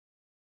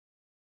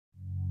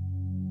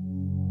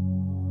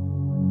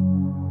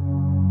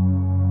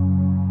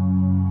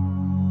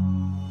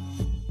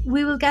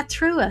we will get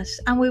through it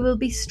and we will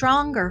be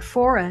stronger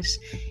for it.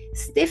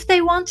 If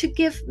they want to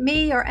give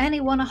me or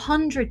anyone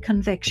 100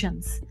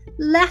 convictions,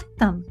 let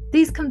them.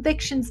 These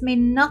convictions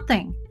mean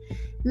nothing.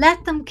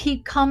 Let them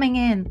keep coming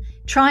in,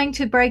 trying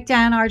to break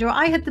down our door.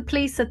 I had the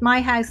police at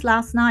my house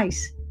last night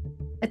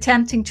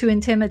attempting to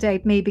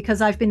intimidate me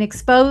because I've been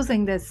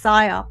exposing this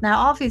psyop. Now,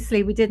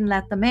 obviously, we didn't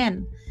let them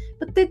in,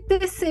 but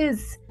this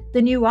is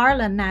the new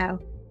Ireland now.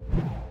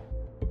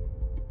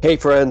 Hey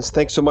friends,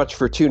 thanks so much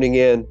for tuning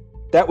in.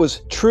 That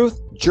was truth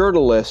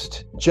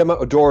journalist Gemma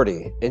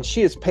O'Doherty, and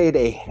she has paid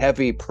a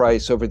heavy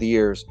price over the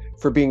years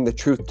for being the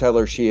truth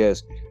teller she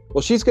is.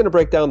 Well, she's going to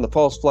break down the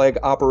false flag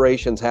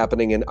operations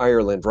happening in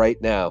Ireland right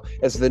now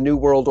as the New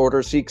World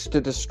Order seeks to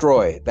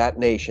destroy that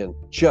nation,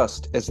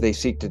 just as they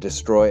seek to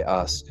destroy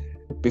us.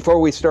 Before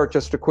we start,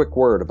 just a quick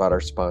word about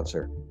our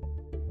sponsor.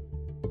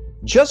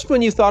 Just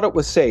when you thought it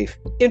was safe,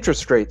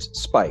 interest rates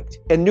spiked,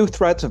 and new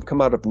threats have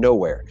come out of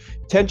nowhere.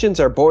 Tensions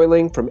are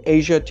boiling from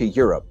Asia to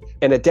Europe,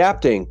 and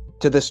adapting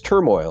to this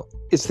turmoil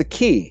is the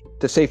key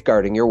to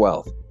safeguarding your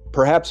wealth.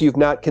 Perhaps you've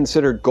not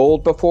considered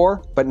gold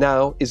before, but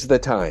now is the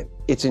time.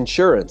 It's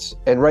insurance,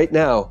 and right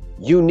now,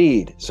 you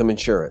need some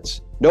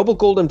insurance. Noble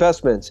Gold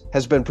Investments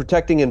has been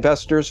protecting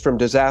investors from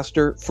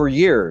disaster for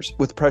years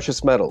with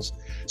precious metals.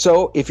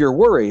 So if you're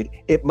worried,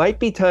 it might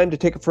be time to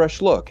take a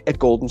fresh look at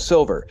gold and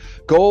silver.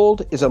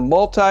 Gold is a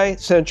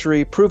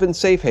multi-century proven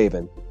safe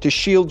haven to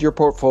shield your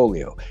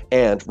portfolio.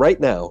 And right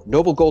now,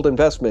 Noble Gold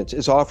Investments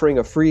is offering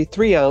a free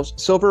 3-ounce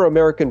silver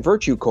American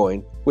Virtue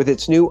coin with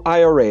its new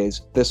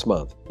IRAs this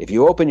month. If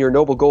you open your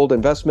Noble Gold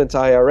Investments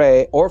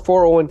IRA or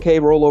 401k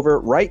rollover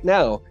right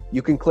now,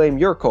 you can claim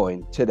your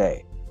coin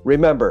today.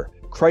 Remember,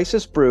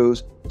 crisis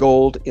brews,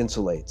 gold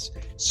insulates.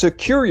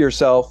 Secure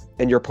yourself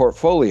and your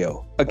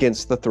portfolio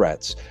against the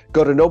threats.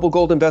 Go to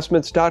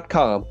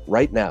noblegoldinvestments.com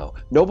right now.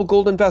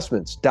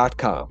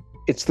 noblegoldinvestments.com.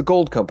 It's the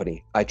gold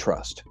company I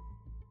trust.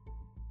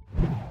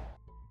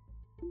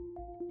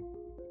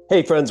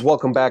 Hey friends,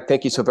 welcome back.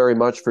 Thank you so very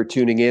much for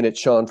tuning in. It's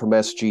Sean from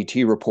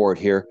SGT Report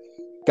here.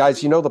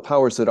 Guys, you know the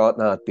powers that ought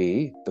not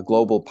be, the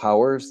global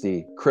powers,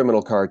 the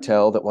criminal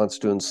cartel that wants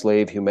to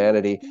enslave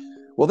humanity.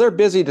 Well, they're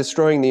busy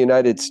destroying the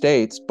United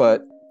States,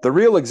 but the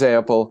real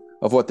example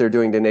of what they're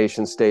doing to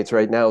nation states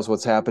right now is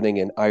what's happening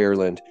in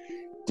Ireland.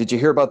 Did you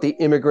hear about the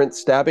immigrant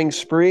stabbing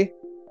spree?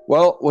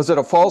 Well, was it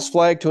a false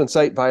flag to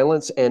incite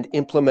violence and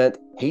implement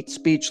hate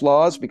speech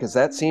laws? Because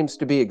that seems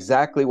to be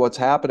exactly what's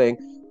happening.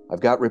 I've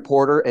got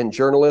reporter and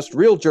journalist,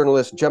 real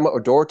journalist Gemma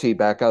O'Doherty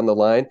back on the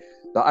line.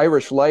 The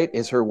Irish Light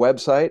is her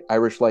website,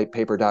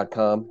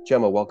 irishlightpaper.com.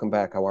 Gemma, welcome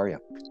back. How are you?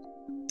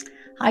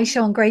 Hi,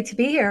 Sean. Great to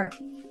be here.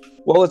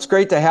 Well, it's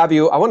great to have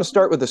you. I want to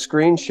start with a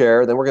screen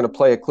share, then we're going to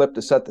play a clip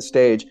to set the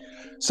stage.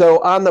 So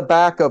on the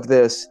back of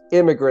this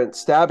immigrant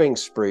stabbing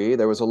spree,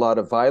 there was a lot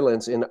of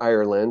violence in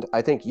Ireland.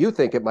 I think you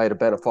think it might have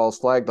been a false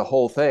flag. The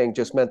whole thing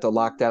just meant to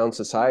lock down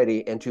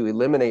society and to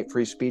eliminate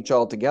free speech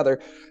altogether,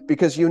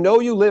 because you know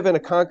you live in a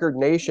conquered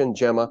nation,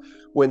 Gemma,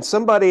 when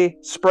somebody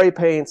spray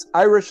paints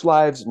Irish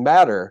Lives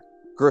Matter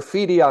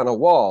graffiti on a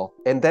wall,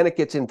 and then it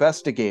gets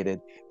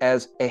investigated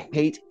as a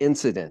hate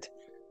incident.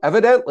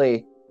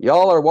 Evidently,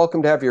 y'all are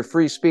welcome to have your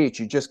free speech.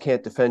 You just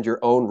can't defend your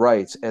own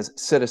rights as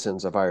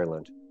citizens of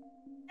Ireland.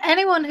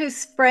 Anyone who's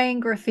spraying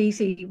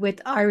graffiti with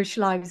Irish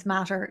Lives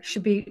Matter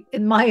should be,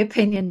 in my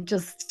opinion,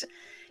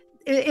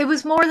 it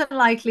was more than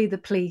likely the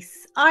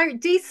police. Our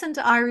decent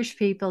Irish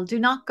people do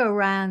not go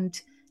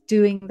around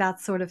doing that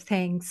sort of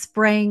thing,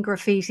 spraying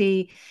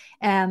graffiti,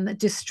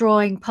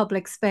 destroying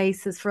public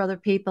spaces for other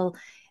people.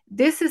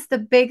 This is the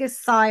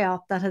biggest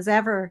psyop that has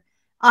ever,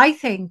 I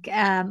think,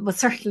 was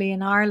certainly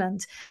in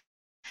Ireland.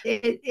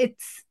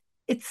 It's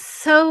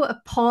so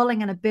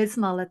appalling and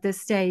abysmal at this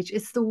stage.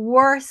 It's the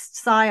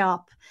worst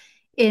psyop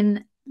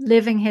in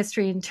living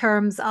history in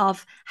terms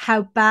of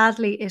how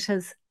badly it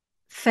has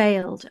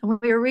failed. And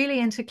we're really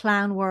into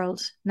clown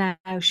world now,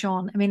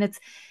 Sean. I mean,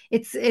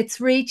 it's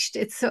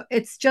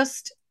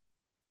just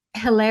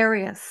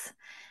hilarious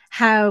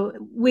how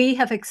we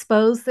have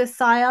exposed this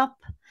psyop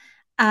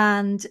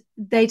and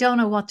they don't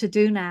know what to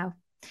do now.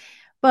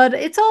 But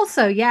it's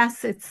also,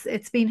 yes,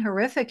 it's been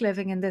horrific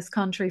living in this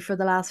country for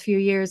the last few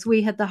years.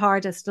 We had the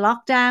hardest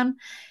lockdown.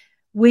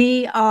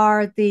 We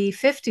are the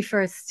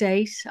 51st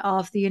state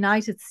of the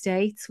United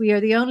States. We are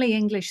the only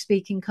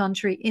English-speaking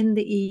country in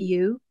the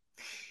EU.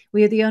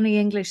 We are the only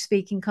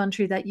English-speaking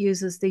country that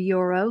uses the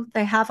euro.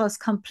 They have us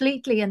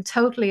completely and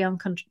totally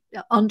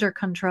under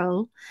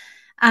control.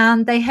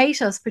 And they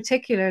hate us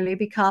particularly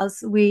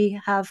because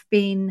we have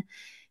been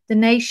the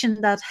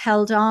nation that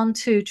held on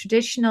to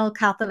traditional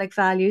Catholic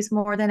values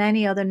more than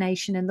any other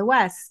nation in the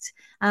West.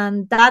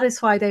 And that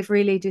is why they've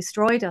really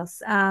destroyed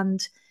us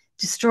and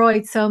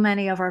destroyed so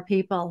many of our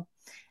people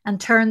and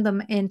turned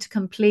them into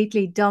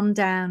completely dumbed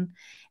down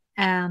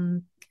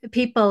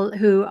people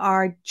who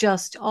are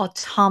just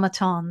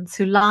automatons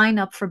who line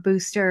up for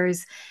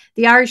boosters.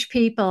 The Irish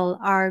people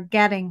are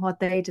getting what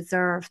they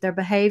deserve. Their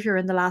behavior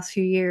in the last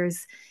few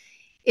years,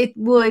 it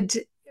would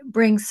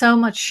bring so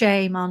much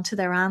shame onto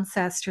their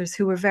ancestors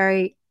who were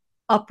very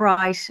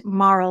upright,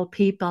 moral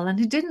people and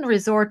who didn't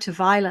resort to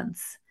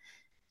violence.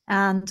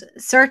 And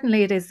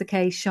certainly it is the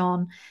case,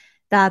 Sean,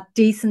 that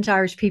decent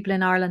Irish people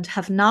in Ireland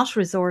have not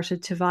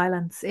resorted to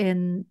violence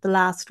in the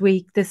last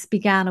week. This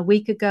began a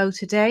week ago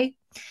today,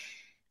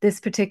 this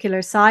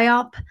particular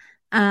PSYOP.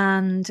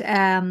 And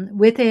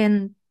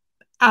within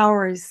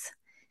hours,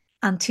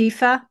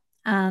 Antifa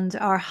and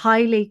our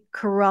highly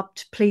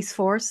corrupt police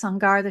force on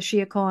Garda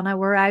Síochána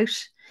were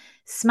out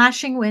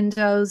smashing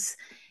windows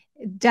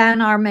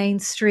down our main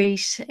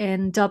street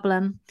in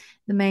Dublin,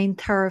 the main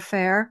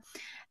thoroughfare,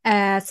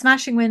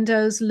 smashing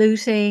windows,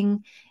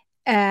 looting,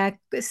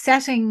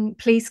 setting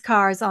police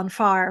cars on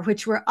fire,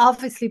 which were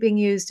obviously being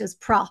used as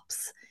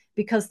props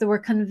because they were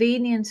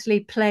conveniently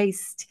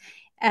placed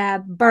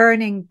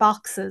burning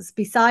boxes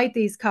beside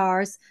these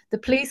cars. The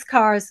police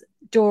cars'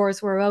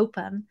 doors were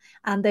open,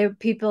 and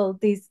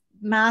these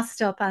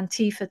masked up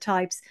Antifa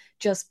types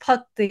just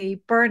put the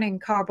burning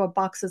cardboard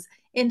boxes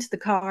into the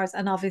cars.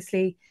 And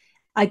obviously,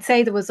 I'd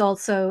say there was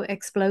also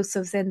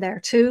explosives in there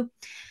too.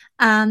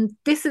 And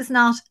this is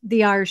not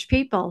the Irish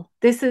people.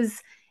 This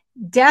is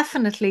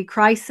definitely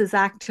crisis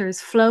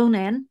actors flown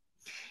in,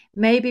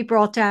 maybe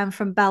brought down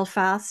from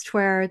Belfast,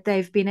 where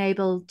they've been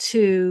able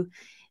to,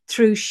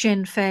 through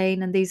Sinn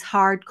Féin and these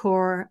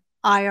hardcore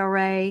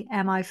IRA,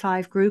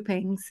 MI5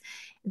 groupings,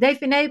 they've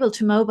been able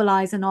to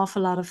mobilize an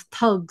awful lot of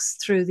thugs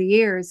through the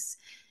years.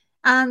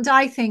 And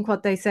I think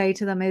what they say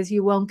to them is,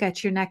 you won't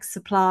get your next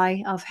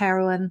supply of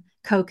heroin,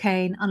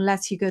 cocaine,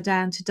 unless you go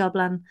down to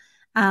Dublin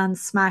and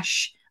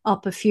smash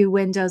up a few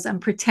windows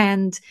and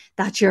pretend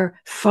that you're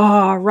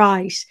far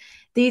right.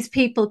 These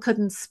people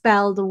couldn't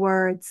spell the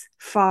words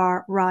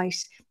far right.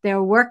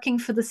 They're working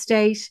for the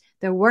state,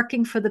 they're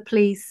working for the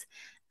police,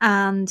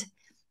 and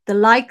the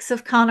likes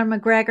of Conor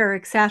McGregor,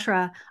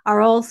 etc.,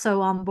 are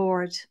also on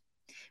board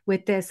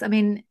with this. I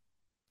mean,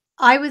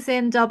 I was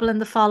in Dublin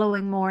the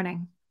following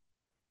morning,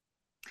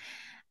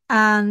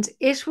 and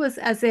it was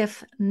as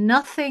if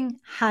nothing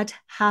had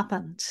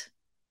happened.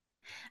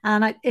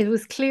 And it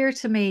was clear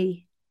to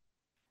me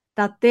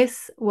that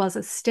this was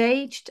a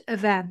staged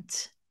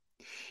event.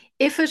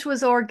 If it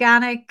was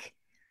organic,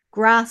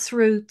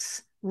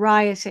 grassroots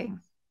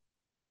rioting,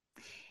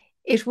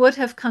 it would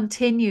have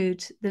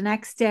continued the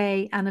next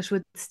day and it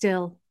would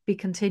still be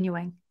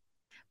continuing.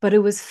 But it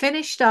was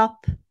finished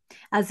up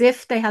as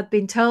if they had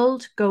been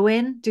told, go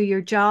in, do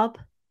your job,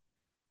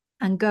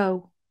 and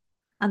go.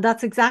 And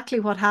that's exactly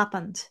what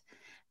happened.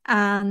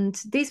 And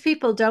these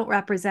people don't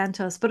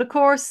represent us. But of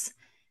course,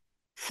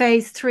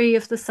 phase 3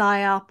 of the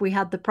PSYOP, we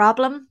had the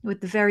problem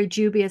with the very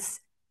dubious,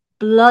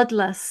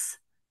 bloodless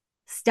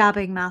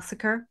stabbing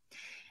massacre.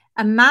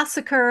 A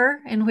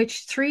massacre in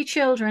which 3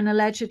 children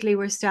allegedly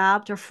were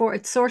stabbed, or 4,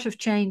 it sort of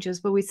changes,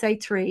 but we say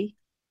 3,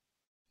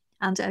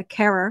 and a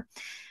carer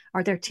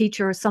or their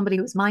teacher or somebody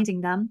who was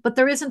minding them. But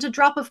there isn't a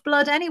drop of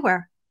blood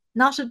anywhere.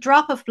 Not a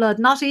drop of blood,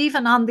 not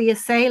even on the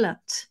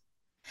assailant.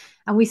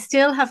 And we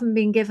still haven't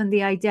been given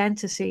the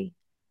identity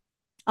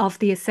of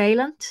the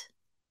assailant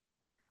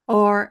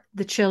or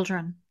the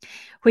children,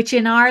 which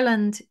in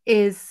Ireland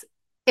is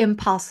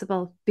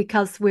impossible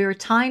because we're a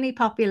tiny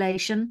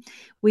population.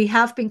 We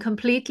have been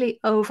completely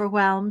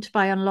overwhelmed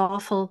by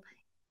unlawful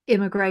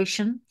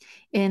immigration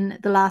in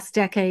the last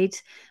decade.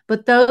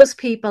 But those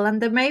people,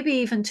 and there may be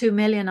even 2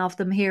 million of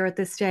them here at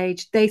this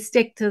stage, they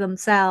stick to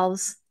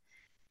themselves.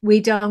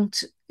 We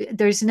don't,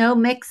 there's no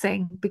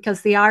mixing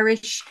because the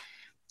Irish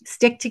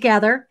stick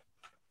together,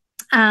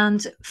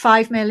 and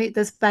 5 million,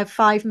 there's about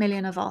 5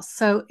 million of us.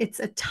 So it's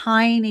a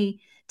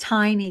tiny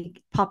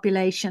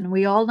population.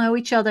 We all know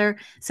each other.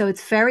 So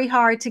it's very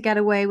hard to get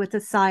away with a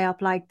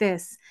PSYOP like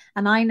this.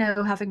 And I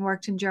know, having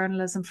worked in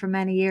journalism for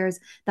many years,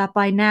 that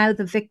by now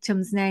the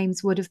victims'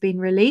 names would have been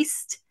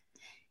released.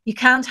 You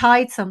can't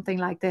hide something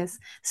like this.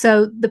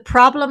 So the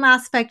problem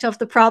aspect of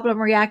the problem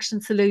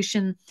reaction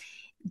solution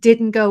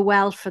didn't go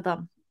well for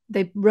them.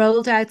 They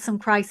rolled out some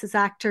crisis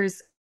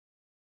actors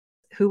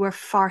who were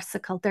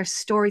farcical. Their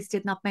stories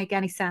did not make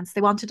any sense. They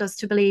wanted us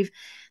to believe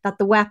that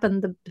the weapon,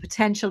 the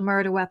potential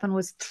murder weapon,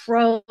 was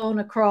thrown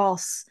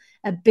across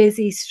a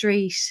busy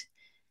street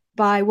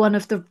by one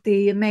of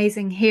the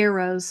amazing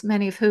heroes,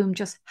 many of whom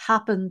just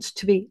happened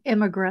to be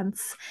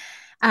immigrants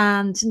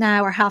and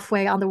now are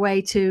halfway on the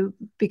way to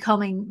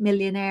becoming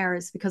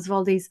millionaires because of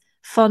all these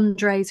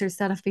fundraisers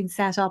that have been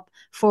set up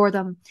for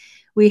them.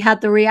 We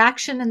had the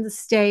reaction in the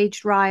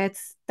staged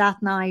riots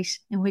that night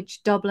in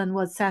which Dublin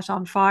was set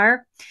on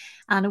fire,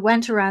 and it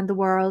went around the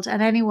world,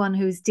 and anyone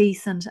who's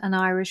decent and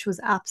Irish was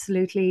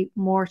absolutely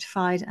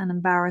mortified and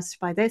embarrassed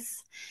by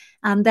this.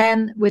 And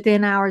then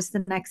within hours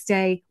the next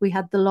day, we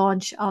had the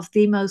launch of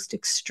the most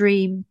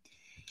extreme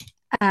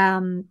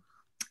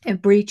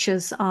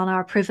breaches on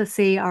our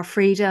privacy, our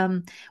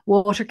freedom,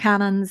 water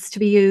cannons to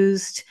be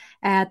used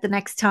the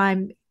next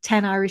time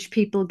 10 Irish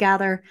people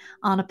gather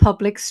on a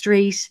public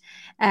street.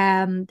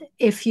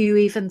 If you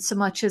even so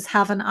much as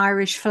have an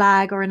Irish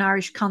flag or an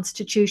Irish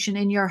constitution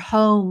in your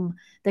home,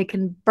 they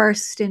can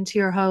burst into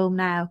your home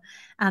now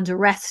and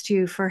arrest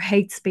you for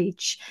hate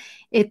speech.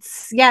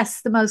 It's,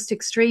 yes, the most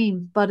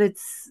extreme, but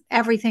it's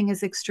everything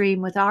is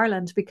extreme with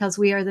Ireland because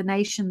we are the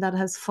nation that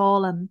has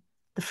fallen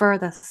the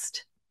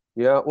furthest.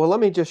 Yeah, well, let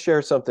me just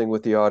share something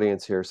with the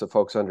audience here so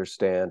folks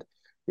understand.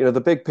 The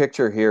big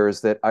picture here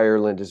is that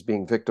Ireland is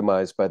being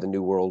victimized by the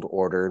New World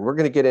Order. And we're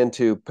going to get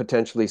into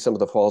potentially some of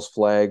the false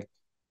flag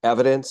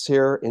evidence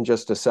here in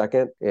just a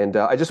second. And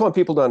I just want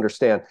people to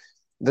understand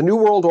the New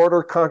World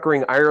Order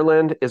conquering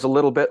Ireland is a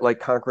little bit like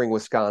conquering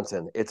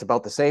Wisconsin. It's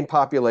about the same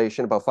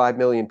population, about 5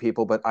 million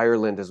people, but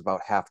Ireland is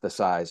about half the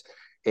size.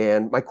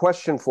 And my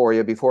question for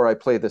you before I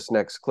play this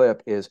next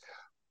clip is,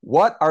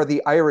 what are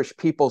the Irish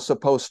people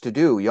supposed to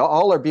do? You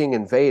all are being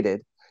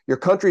invaded. Your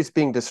country's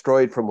being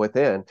destroyed from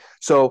within.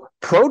 So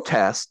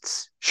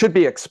protests should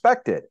be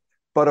expected.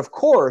 But of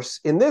course,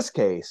 in this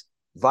case,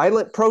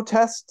 violent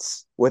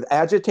protests with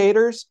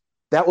agitators,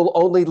 that will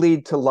only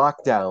lead to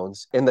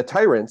lockdowns and the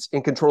tyrants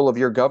in control of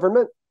your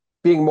government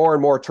being more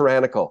and more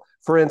tyrannical.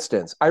 For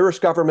instance, Irish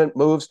government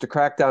moves to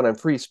crack down on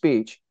free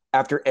speech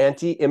after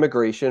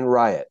anti-immigration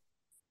riot.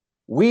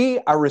 We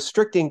are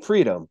restricting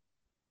freedom,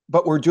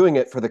 but we're doing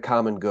it for the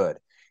common good.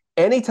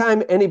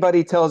 Anytime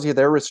anybody tells you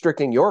they're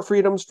restricting your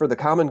freedoms for the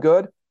common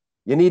good,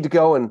 you need to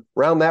go and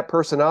round that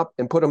person up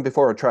and put them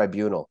before a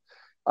tribunal.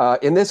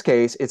 In this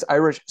case, it's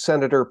Irish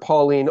Senator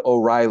Pauline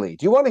O'Reilly.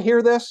 Do you want to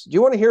hear this? Do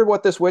you want to hear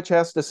what this witch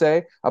has to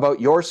say about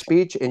your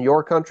speech in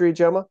your country,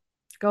 Gemma?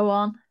 Go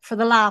on for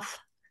the laugh.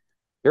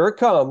 Here it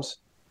comes.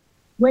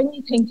 When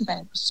you think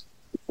about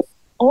it,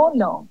 all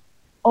law,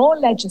 all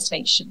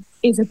legislation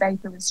is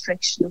about the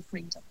restriction of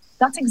freedom.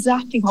 That's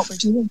exactly what we're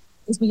doing.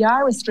 Is we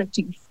are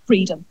restricting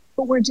freedom,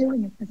 but we're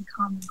doing it for the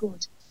common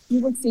good.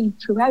 You will see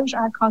throughout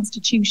our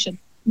constitution,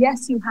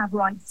 yes, you have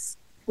rights,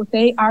 but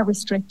they are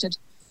restricted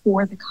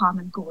for the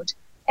common good.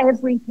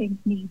 Everything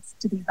needs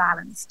to be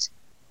balanced.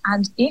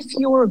 And if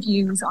your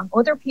views on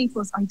other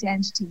people's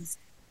identities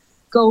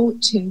go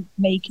to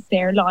make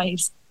their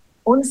lives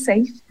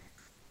unsafe,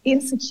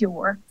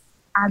 insecure,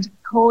 and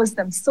cause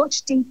them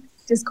such deep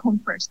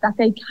discomfort that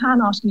they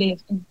cannot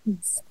live in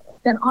peace,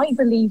 then I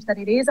believe that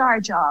it is our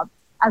job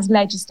as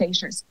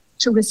legislators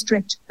to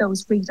restrict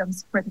those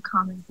freedoms for the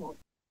common good.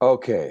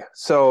 Okay,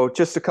 so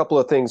just a couple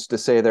of things to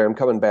say there. I'm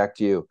coming back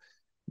to you.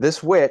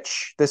 This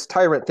witch, this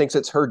tyrant thinks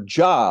it's her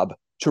job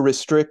to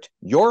restrict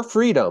your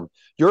freedom,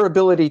 your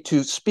ability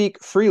to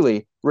speak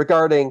freely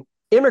regarding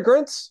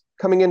immigrants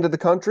coming into the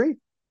country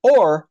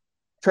or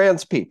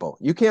trans people.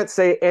 You can't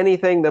say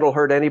anything that'll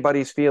hurt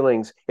anybody's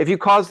feelings. If you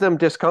cause them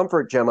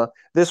discomfort, Gemma,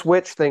 this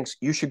witch thinks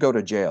you should go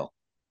to jail.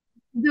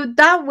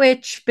 That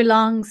witch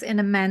belongs in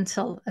a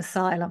mental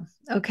asylum,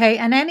 okay?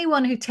 And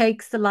anyone who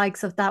takes the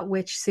likes of that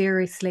witch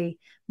seriously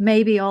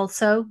maybe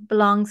also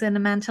belongs in a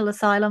mental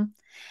asylum.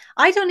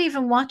 I don't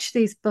even watch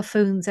these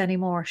buffoons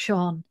anymore,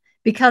 Sean,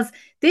 because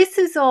this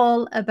is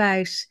all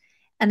about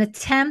an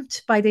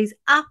attempt by these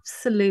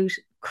absolute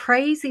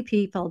crazy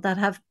people that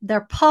have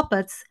their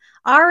puppets.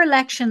 Our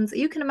elections,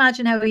 you can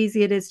imagine how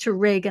easy it is to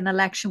rig an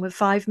election with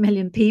 5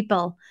 million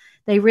people.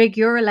 They rig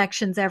your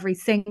elections every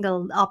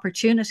single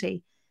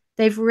opportunity.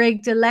 They've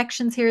rigged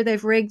elections here.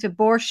 They've rigged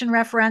abortion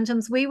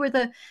referendums. We were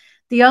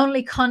the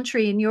only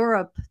country in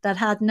Europe that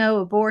had no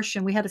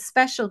abortion. We had a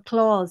special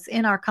clause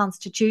in our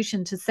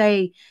constitution to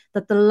say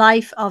that the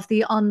life of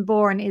the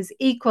unborn is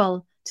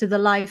equal to the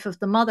life of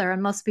the mother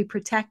and must be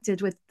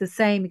protected with the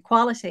same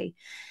equality.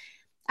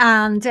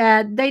 And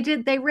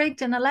they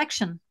rigged an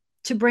election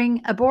to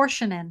bring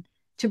abortion in,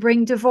 to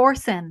bring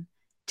divorce in,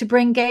 to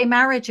bring gay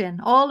marriage in,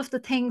 all of the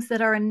things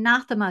that are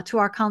anathema to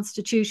our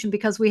constitution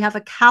because we have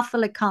a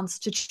Catholic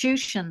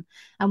constitution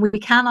and we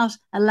cannot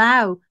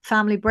allow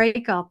family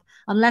breakup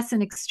unless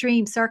in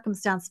extreme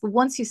circumstance. But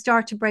once you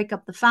start to break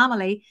up the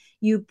family,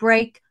 you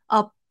break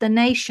up the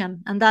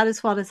nation. And that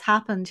is what has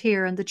happened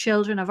here. And the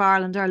children of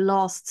Ireland are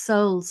lost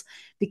souls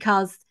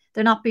because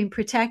they're not being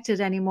protected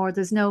anymore.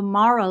 There's no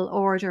moral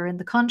order in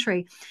the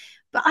country.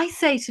 But I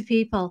say to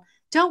people,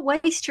 don't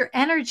waste your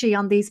energy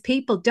on these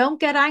people. Don't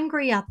get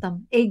angry at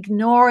them.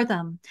 Ignore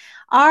them.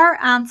 Our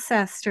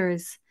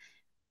ancestors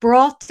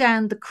brought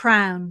down the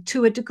crown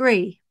to a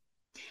degree,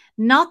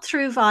 not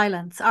through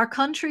violence. Our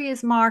country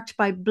is marked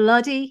by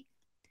bloody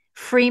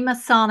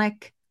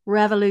Freemasonic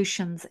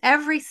revolutions.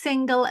 Every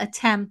single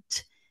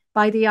attempt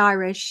by the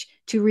Irish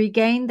to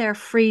regain their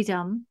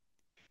freedom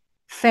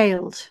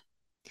failed.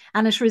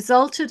 And it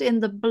resulted in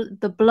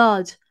the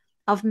blood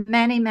of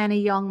many,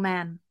 many young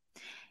men.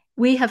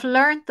 We have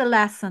learned the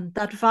lesson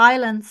that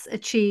violence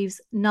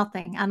achieves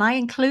nothing. And I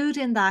include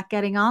in that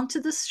getting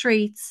onto the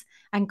streets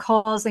and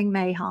causing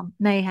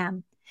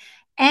mayhem.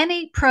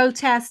 Any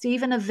protest,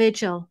 even a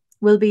vigil,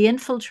 will be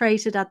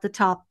infiltrated at the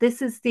top.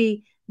 This is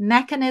the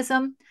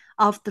mechanism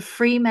of the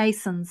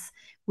Freemasons.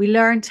 We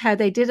learned how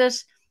they did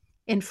it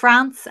in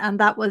France, and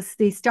that was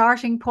the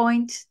starting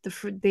point,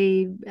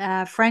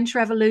 the French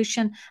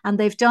Revolution, and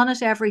they've done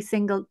it every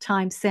single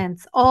time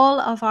since.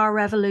 All of our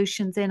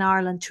revolutions in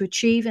Ireland to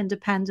achieve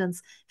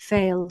independence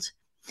failed.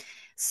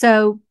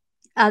 So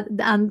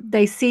and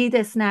they see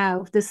this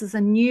now. This is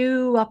a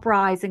new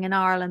uprising in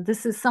Ireland.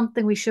 This is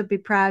something we should be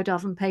proud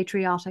of and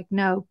patriotic.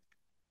 No,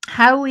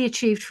 how we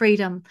achieved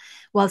freedom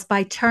was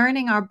by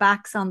turning our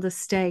backs on the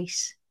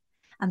state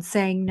and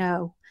saying,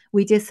 no,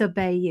 we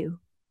disobey you.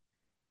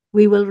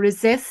 We will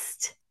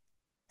resist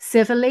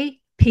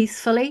civilly,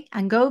 peacefully,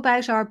 and go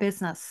about our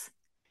business.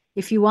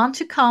 If you want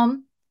to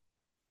come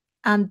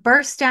and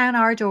burst down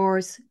our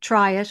doors,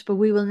 try it, but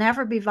we will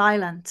never be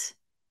violent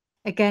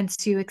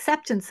against you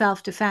except in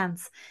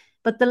self-defense.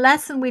 But the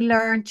lesson we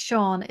learned,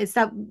 Sean, is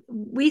that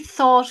we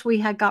thought we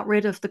had got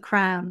rid of the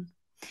crown,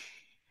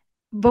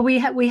 but we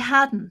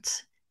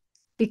hadn't,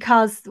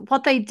 because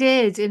what they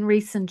did in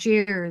recent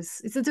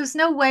years is that there's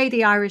no way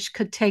the Irish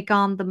could take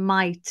on the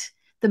might,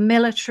 the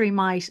military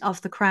might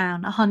of the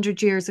crown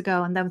 100 years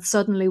ago, and then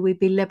suddenly we'd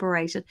be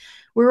liberated.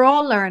 We're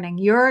all learning.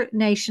 Your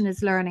nation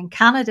is learning.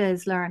 Canada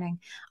is learning.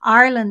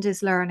 Ireland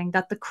is learning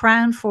that the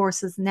crown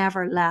forces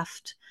never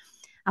left.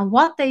 And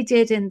what they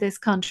did in this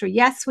country,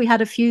 yes, we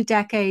had a few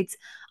decades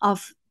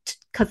of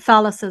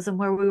Catholicism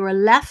where we were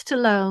left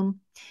alone.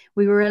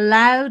 We were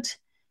allowed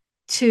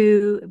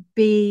to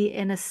be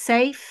in a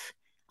safe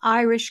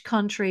Irish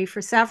country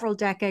for several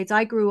decades.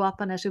 I grew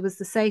up in it. It was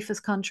the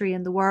safest country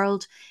in the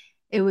world.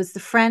 It was the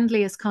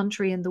friendliest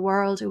country in the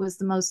world. It was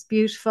the most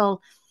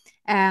beautiful,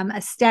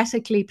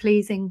 aesthetically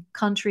pleasing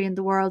country in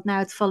the world.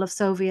 Now it's full of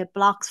Soviet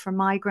blocks for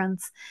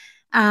migrants.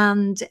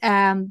 And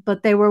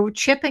but they were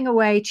chipping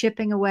away.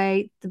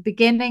 The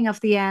beginning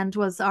of the end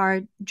was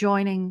our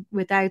joining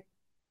without,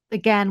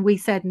 again, we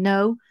said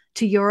no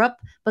to Europe,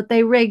 but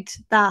they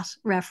rigged that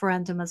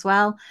referendum as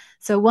well.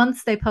 So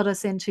once they put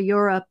us into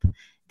Europe,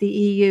 the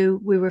EU,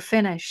 we were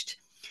finished.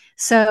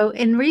 So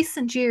in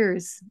recent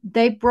years,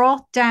 they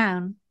brought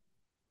down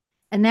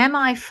an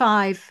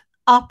MI5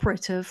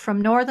 operative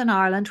from Northern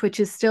Ireland, which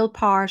is still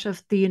part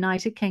of the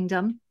United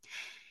Kingdom.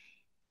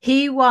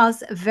 He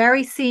was a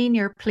very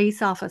senior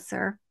police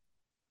officer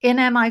in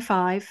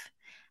MI5,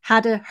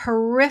 had a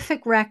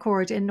horrific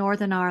record in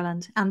Northern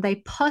Ireland, and they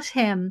put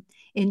him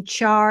in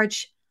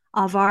charge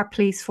of our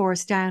police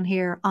force down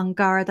here on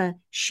Garda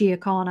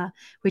Síochána,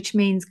 which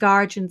means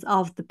guardians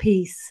of the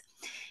peace.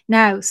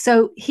 Now,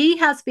 so he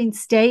has been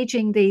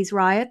staging these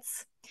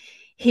riots.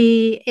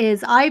 He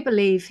is, I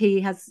believe,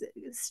 he has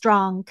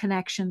strong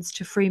connections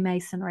to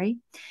Freemasonry.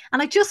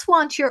 And I just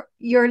want your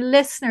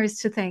listeners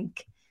to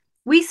think,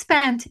 we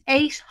spent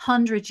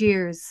 800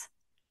 years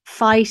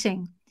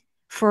fighting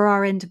for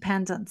our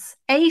independence,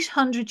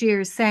 800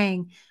 years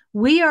saying,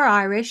 we are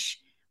Irish,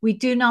 we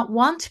do not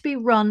want to be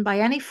run by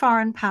any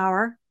foreign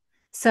power,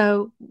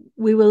 so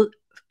we will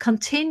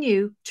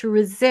continue to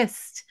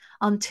resist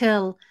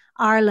until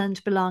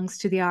Ireland belongs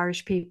to the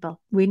Irish people.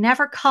 We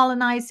never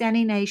colonized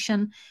any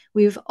nation.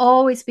 We've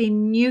always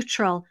been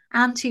neutral,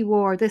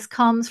 anti-war. This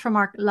comes from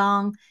our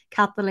long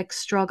Catholic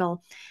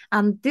struggle.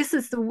 And this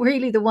is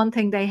really the one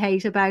thing they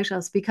hate about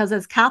us, because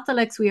as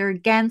Catholics, we are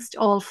against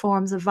all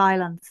forms of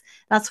violence.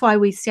 That's why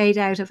we stayed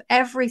out of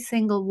every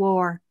single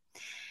war.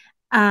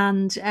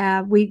 And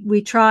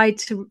we tried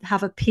to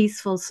have a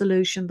peaceful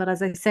solution. But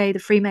as I say, the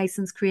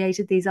Freemasons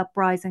created these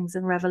uprisings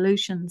and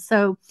revolutions.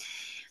 So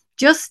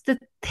just to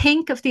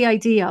think of the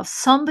idea of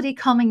somebody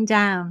coming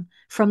down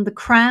from the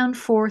crown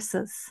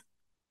forces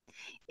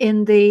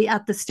at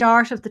the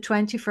start of the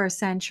 21st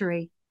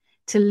century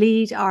to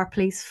lead our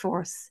police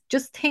force.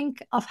 Just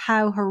think of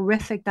how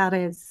horrific that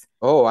is.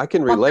 Oh, I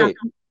can relate.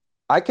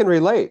 I can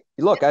relate.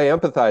 Look, I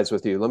empathize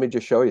with you. Let me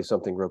just show you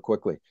something real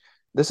quickly.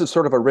 This is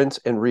sort of a rinse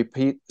and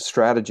repeat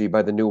strategy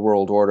by the New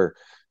World Order.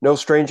 No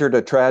stranger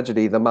to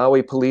tragedy, the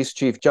Maui police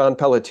chief, John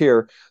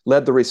Pelletier,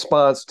 led the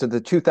response to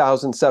the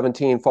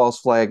 2017 false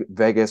flag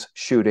Vegas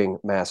shooting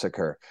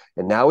massacre.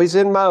 And now he's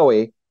in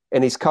Maui,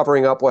 and he's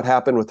covering up what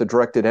happened with the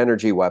directed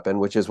energy weapon,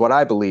 which is what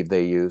I believe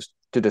they used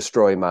to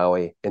destroy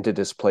Maui and to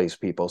displace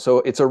people. So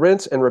it's a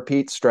rinse and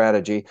repeat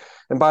strategy.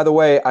 And by the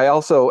way, I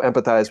also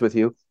empathize with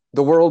you.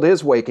 The world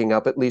is waking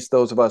up, at least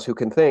those of us who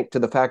can think, to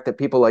the fact that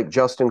people like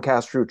Justin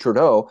Castro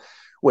Trudeau,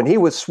 when he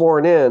was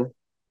sworn in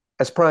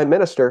as prime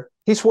minister,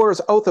 he swore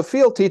his oath of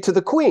fealty to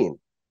the Queen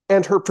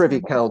and her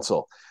Privy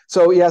Council.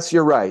 So yes,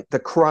 you're right. The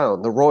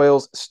crown, the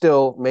royals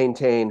still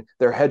maintain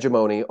their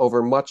hegemony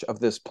over much of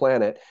this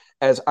planet.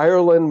 As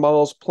Ireland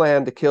mulls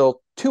plan to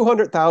kill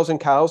 200,000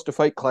 cows to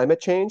fight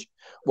climate change,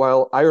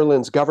 while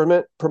Ireland's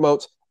government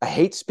promotes a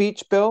hate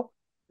speech bill,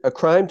 a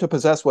crime to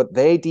possess what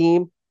they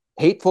deem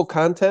hateful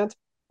content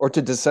or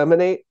to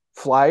disseminate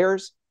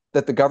flyers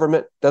that the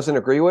government doesn't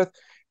agree with.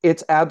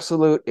 It's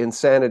absolute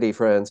insanity,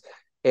 friends.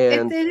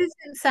 And it is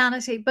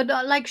insanity. But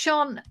like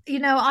Sean,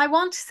 I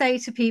want to say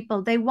to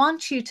people, they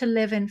want you to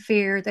live in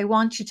fear. They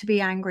want you to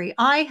be angry.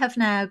 I have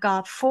now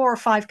got 4 or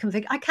 5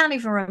 convictions. I can't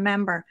even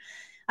remember.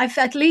 I've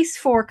at least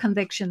 4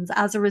 convictions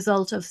as a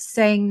result of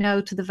saying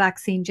no to the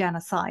vaccine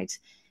genocide.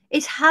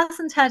 It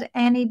hasn't had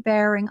any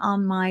bearing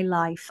on my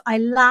life. I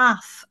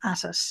laugh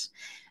at it.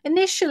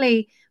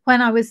 Initially,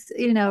 when I was,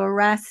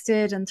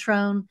 arrested and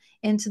thrown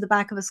into the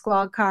back of a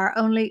squad car,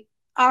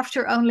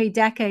 after only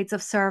decades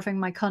of serving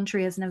my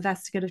country as an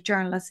investigative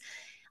journalist,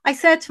 I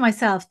said to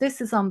myself,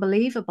 this is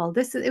unbelievable.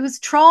 It was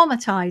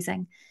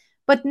traumatizing.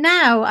 But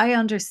now I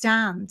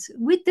understand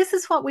this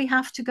is what we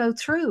have to go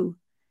through,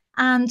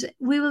 and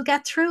we will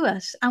get through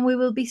it, and we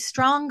will be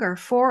stronger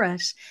for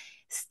it.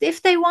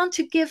 If they want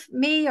to give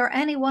me or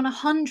anyone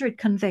 100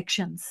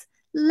 convictions,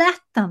 let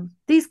them.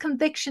 These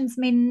convictions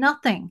mean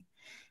nothing.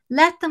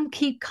 Let them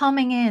keep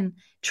coming in,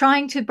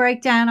 trying to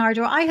break down our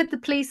door. I had the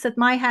police at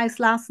my house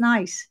last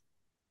night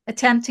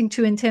attempting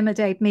to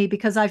intimidate me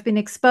because I've been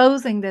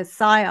exposing this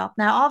psyop.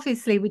 Now,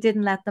 obviously, we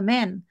didn't let them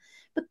in,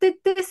 but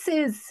this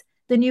is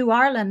the new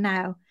Ireland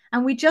now.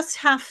 And we just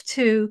have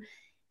to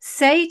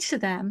say to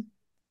them,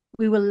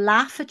 we will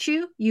laugh at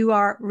you. You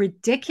are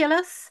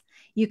ridiculous.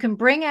 You can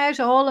bring out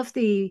all of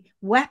the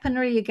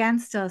weaponry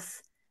against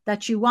us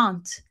that you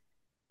want,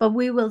 but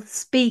we will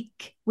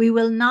speak. We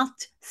will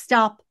not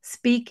stop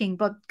speaking.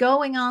 But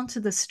going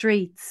onto the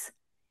streets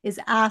is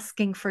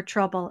asking for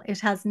trouble. It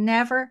has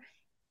never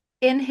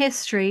in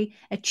history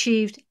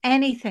achieved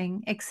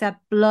anything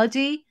except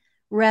bloody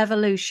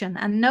revolution.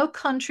 And no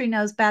country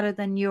knows better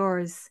than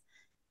yours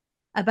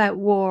about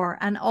war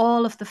and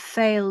all of the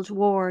failed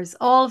wars,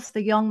 all of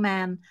the young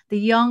men, the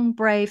young,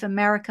 brave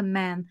American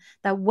men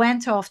that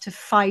went off to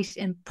fight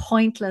in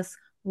pointless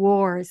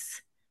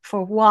wars.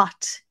 For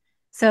what?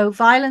 So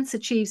violence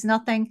achieves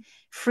nothing.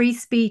 Free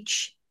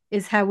speech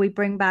is how we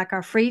bring back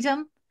our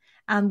freedom,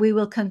 and we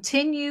will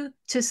continue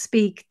to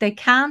speak. They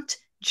can't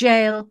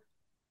jail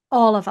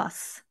all of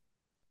us.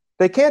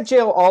 They can't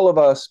jail all of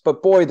us,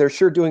 but boy, they're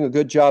sure doing a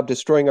good job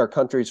destroying our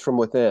countries from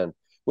within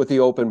with the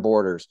open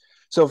borders.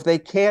 So if they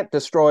can't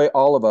destroy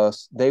all of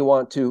us, they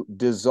want to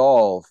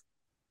dissolve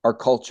our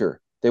culture.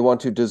 They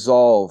want to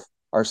dissolve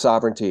our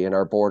sovereignty and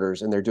our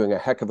borders, and they're doing a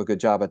heck of a good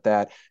job at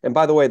that. And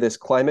by the way, this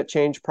climate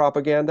change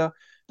propaganda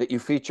that you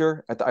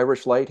feature at the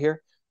Irish Light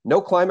here,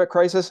 no climate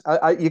crisis.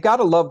 You got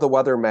to love the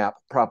weather map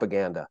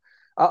propaganda.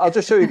 I'll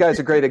just show you guys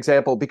a great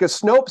example because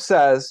Snopes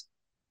says,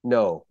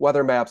 no,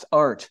 weather maps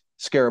aren't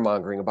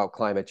scaremongering about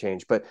climate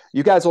change. But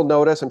you guys will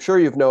notice, I'm sure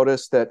you've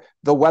noticed that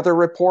the weather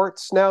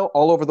reports now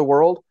all over the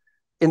world,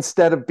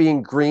 instead of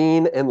being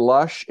green and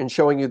lush and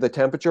showing you the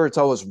temperature, it's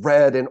always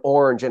red and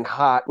orange and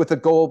hot, with the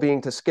goal being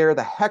to scare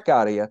the heck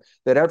out of you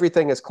that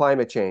everything is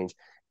climate change.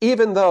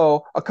 Even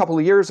though a couple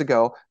of years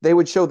ago, they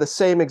would show the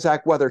same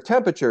exact weather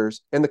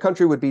temperatures and the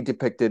country would be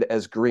depicted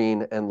as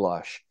green and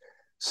lush.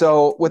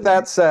 So with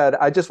that said,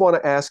 I just want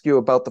to ask you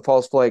about the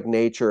false flag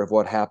nature of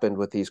what happened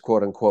with these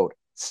quote unquote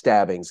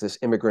stabbings, this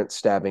immigrant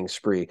stabbing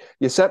spree.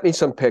 You sent me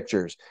some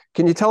pictures.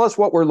 Can you tell us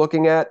what we're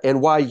looking at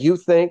and why you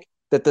think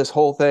that this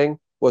whole thing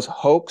was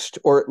hoaxed,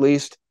 or at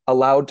least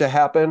allowed to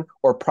happen,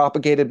 or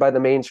propagated by the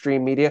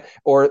mainstream media,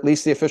 or at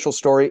least the official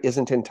story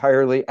isn't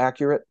entirely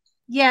accurate?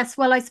 Yes,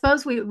 well, I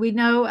suppose we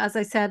know, as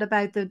I said,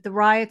 about the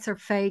riots are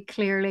fake,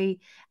 clearly,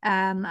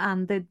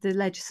 and the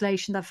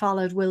legislation that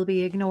followed will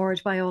be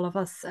ignored by all of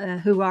us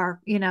who are,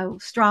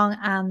 strong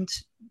and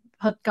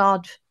put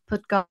God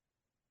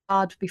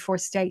before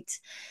state.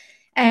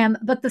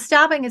 But the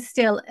stabbing is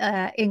still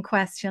in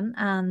question,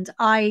 and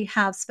I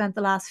have spent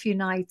the last few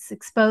nights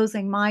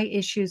exposing my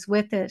issues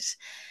with it.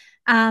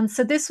 And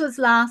so this was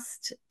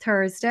last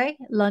Thursday,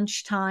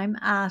 lunchtime,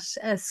 at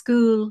a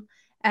school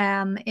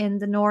in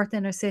the north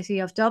inner city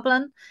of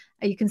Dublin.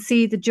 You can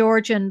see the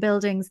Georgian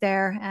buildings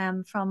there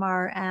from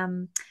our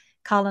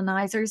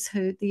colonizers,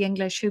 the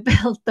English who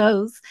built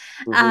those.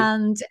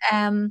 Mm-hmm.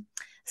 And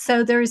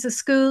so there is a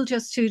school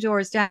just 2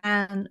 doors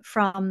down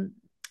from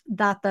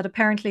that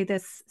apparently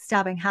this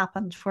stabbing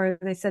happened, where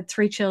they said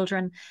 3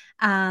 children,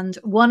 and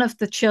one of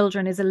the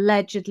children is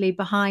allegedly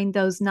behind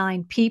those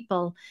 9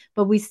 people,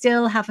 but we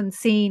still haven't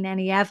seen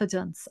any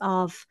evidence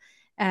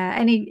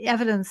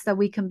that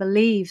we can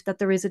believe that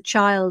there is a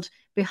child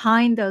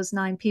behind those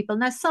 9 people.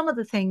 Now, some of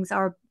the things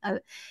are,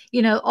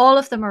 all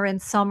of them are in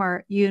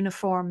summer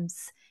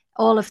uniforms.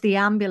 All of the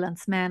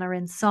ambulance men are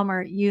in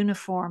summer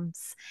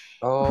uniforms,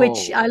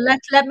 which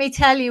let me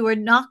tell you, we're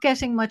not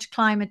getting much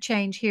climate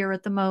change here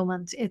at the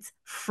moment. It's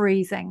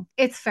freezing.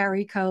 It's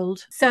very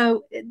cold.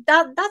 So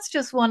that's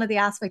just one of the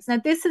aspects.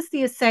 Now, this is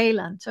the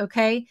assailant,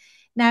 okay?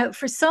 Now,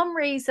 for some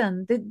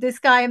reason, this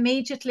guy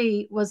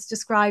immediately was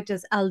described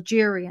as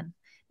Algerian.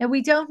 Now,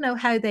 we don't know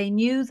how they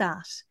knew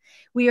that.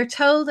 We are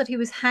told that he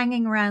was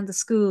hanging around the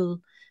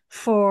school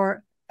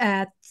for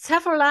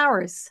several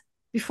hours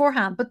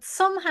beforehand, but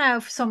somehow,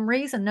 for some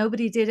reason,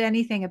 nobody did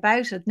anything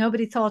about it.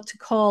 Nobody thought to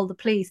call the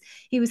police.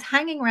 He was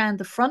hanging around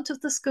the front of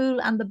the school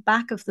and the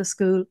back of the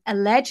school,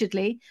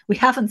 allegedly. We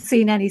haven't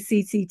seen any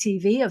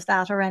CCTV of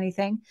that or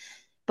anything,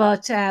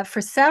 but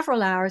for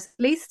several hours,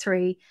 at least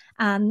 3,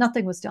 and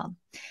nothing was done.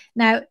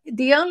 Now,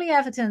 the only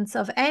evidence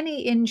of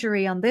any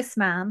injury on this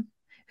man,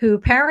 who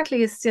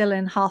apparently is still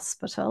in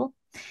hospital,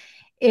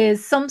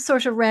 is some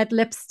sort of red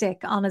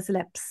lipstick on his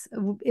lips.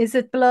 Is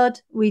it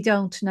blood? We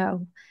don't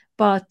know,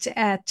 but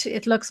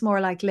it looks more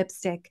like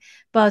lipstick.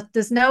 But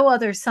there's no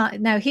other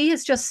sign. Now, he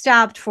has just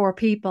stabbed 4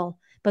 people,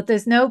 but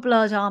there's no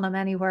blood on him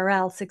anywhere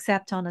else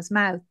except on his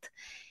mouth.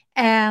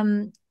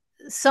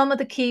 Some of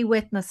the key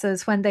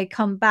witnesses, when they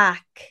come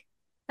back,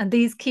 And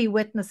these key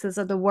witnesses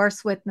are the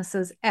worst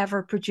witnesses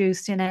ever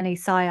produced in any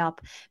psyop,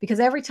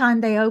 because every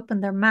time they open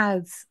their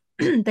mouths,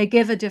 they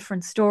give a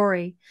different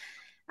story,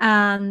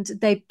 and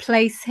they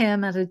place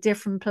him at a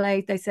different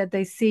place. They said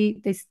they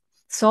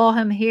saw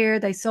him here,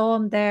 they saw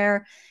him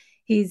there.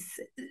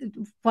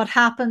 What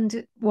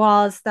happened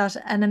was that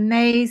an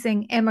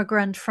amazing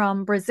immigrant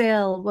from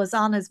Brazil was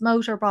on his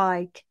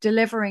motorbike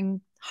delivering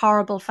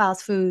horrible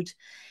fast food,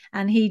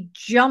 and he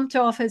jumped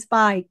off his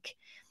bike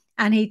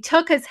and he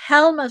took his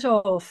helmet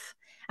off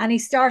and he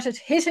started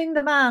hitting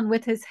the man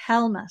with his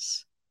helmet.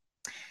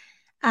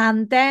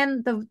 And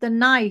then the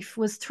knife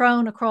was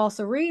thrown across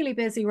a really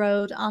busy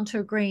road onto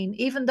a green.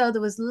 Even though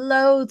there was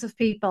loads of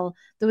people,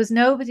 there was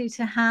nobody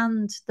to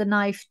hand the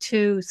knife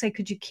to, say,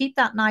 could you keep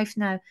that knife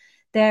now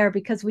there,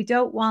 because we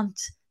don't want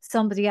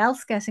somebody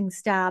else getting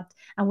stabbed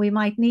and we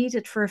might need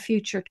it for a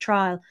future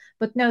trial.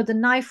 But no, the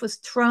knife was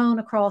thrown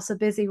across a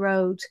busy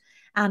road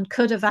and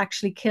could have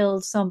actually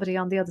killed somebody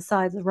on the other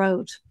side of the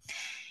road.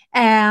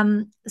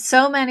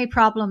 So many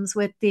problems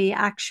with the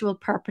actual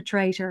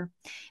perpetrator,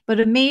 but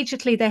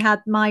immediately they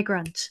had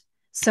migrant.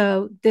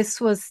 So this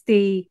was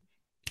the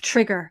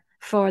trigger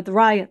for the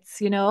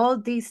riots, you know, all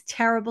these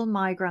terrible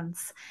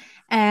migrants.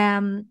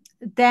 Then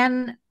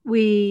so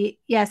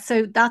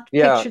that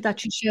picture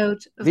that you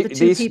showed of the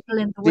two people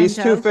in the window. These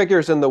two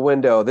figures in the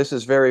window, this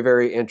is very,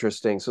 very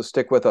interesting. So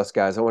stick with us,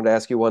 guys. I want to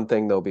ask you one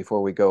thing, though,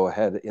 before we go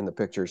ahead in the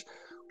pictures.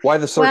 Why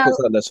the circles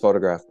on this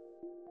photograph?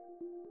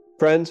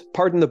 Friends,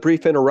 pardon the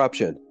brief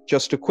interruption.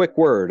 Just a quick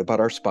word about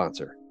our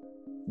sponsor.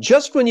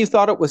 Just when you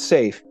thought it was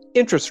safe,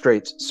 interest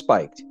rates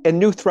spiked, and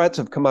new threats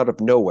have come out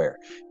of nowhere.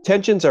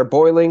 Tensions are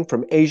boiling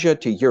from Asia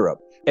to Europe,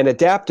 and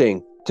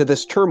adapting to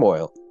this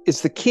turmoil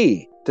is the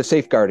key to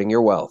safeguarding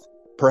your wealth.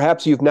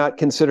 Perhaps you've not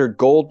considered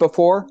gold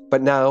before,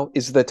 but now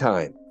is the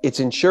time.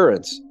 It's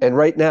insurance, and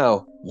right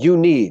now, you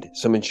need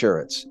some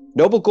insurance.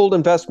 Noble Gold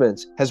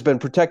Investments has been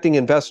protecting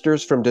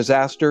investors from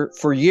disaster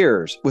for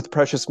years with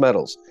precious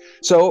metals.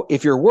 So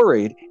if you're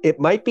worried, it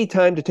might be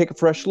time to take a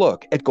fresh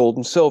look at gold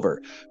and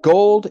silver.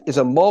 Gold is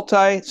a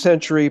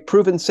multi-century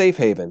proven safe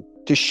haven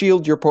to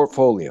shield your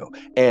portfolio.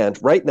 And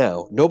right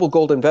now, Noble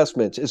Gold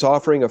Investments is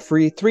offering a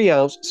free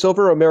 3-ounce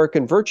silver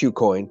American Virtue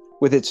coin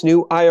with its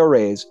new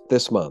IRAs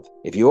this month.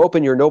 If you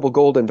open your Noble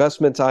Gold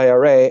Investments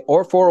IRA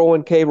or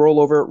 401k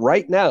rollover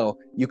right now,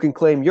 you can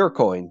claim your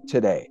coin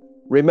today.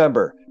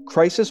 Remember,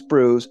 crisis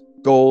brews,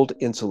 gold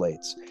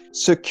insulates.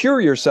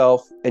 Secure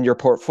yourself and your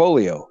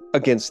portfolio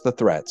against the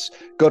threats.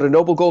 Go to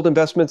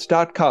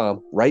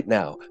noblegoldinvestments.com right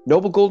now.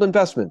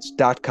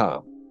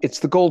 noblegoldinvestments.com. It's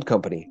the gold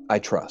company I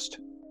trust.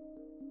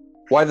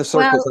 Why the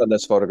circles on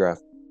this photograph?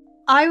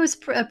 I was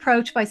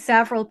approached by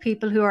several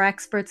people who are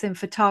experts in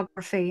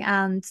photography,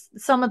 and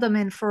some of them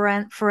in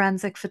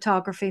forensic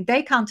photography.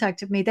 They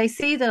contacted me. They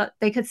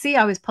could see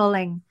I was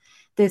pulling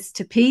this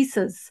to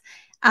pieces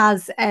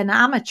as an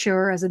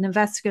amateur, as an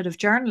investigative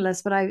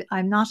journalist, but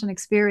I'm not an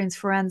experienced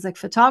forensic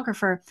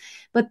photographer.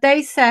 But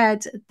they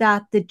said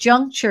that the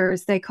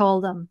junctures, they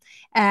call them,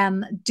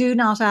 do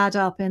not add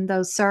up in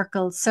those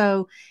circles.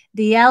 So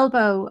the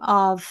elbow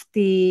of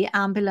the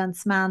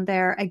ambulance man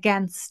there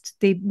against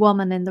the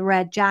woman in the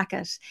red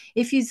jacket,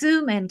 if you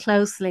zoom in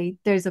closely,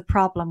 there's a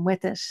problem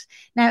with it.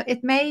 Now,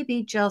 it may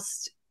be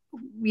just,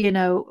 you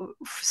know,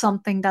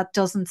 something that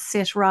doesn't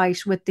sit right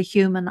with the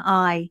human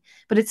eye,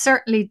 but it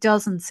certainly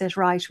doesn't sit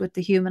right with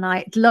the human eye.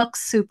 It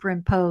looks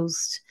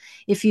superimposed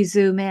if you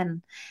zoom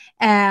in.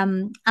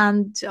 And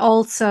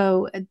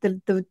also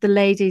the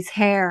lady's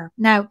hair.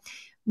 Now,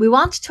 we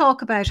want to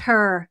talk about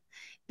her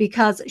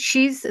because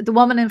she's the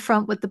woman in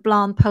front with the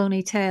blonde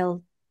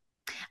ponytail,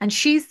 and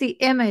she's the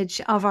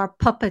image of our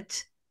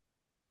puppet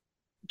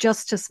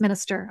justice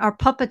minister, our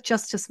puppet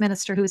justice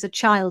minister, who is a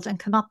child and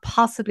cannot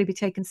possibly be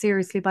taken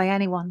seriously by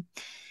anyone.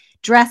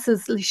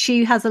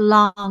 She has a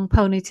long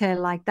ponytail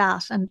like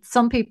that, and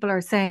some people are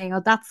saying,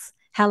 oh, that's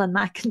Helen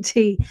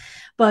McEntee,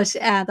 but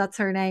that's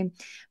her name.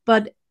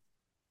 But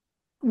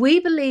we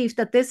believe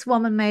that this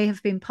woman may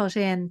have been put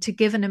in to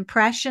give an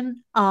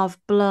impression of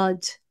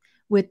blood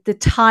with the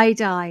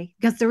tie-dye,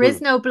 because there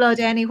is no blood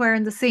anywhere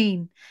in the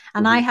scene.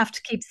 And I have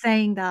to keep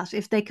saying that.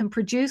 If they can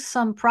produce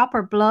some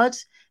proper blood,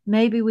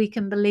 maybe we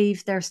can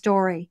believe their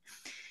story.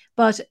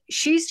 But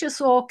she's just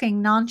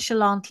walking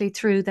nonchalantly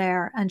through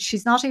there, and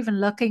she's not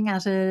even looking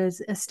at a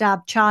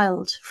stabbed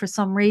child for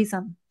some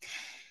reason.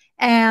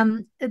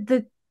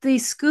 The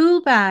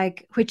school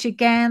bag, which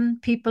again,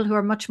 people who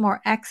are much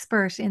more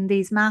expert in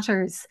these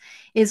matters,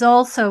 is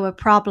also a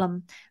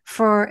problem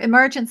for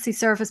emergency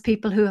service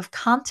people who have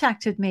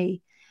contacted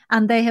me,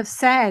 and they have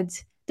said,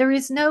 there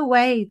is no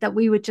way that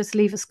we would just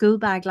leave a school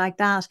bag like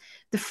that.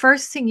 The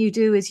first thing you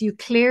do is you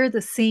clear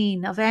the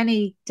scene of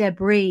any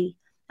debris.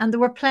 And there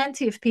were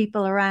plenty of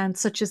people around,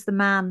 such as the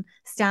man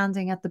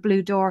standing at the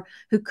blue door,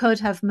 who could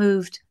have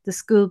moved the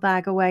school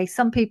bag away.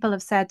 Some people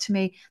have said to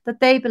me that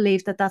they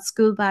believe that that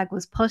school bag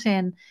was put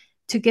in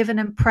to give an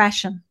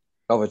impression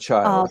of a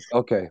child.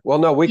 Okay. Well,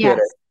 no, we get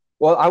it.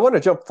 Well, I want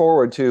to jump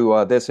forward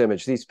to this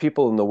image, these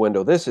people in the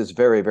window. This is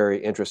very,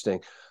 very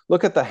interesting.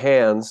 Look at the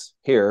hands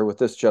here with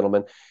this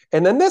gentleman.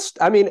 And then this,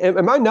 I mean,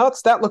 am I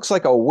nuts? That looks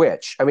like a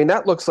witch. I mean,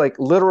 that looks like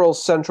literal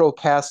central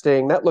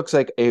casting. That looks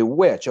like a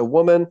witch, a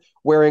woman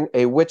wearing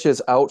a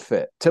witch's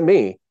outfit to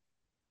me.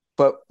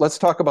 But let's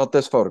talk about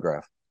this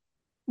photograph.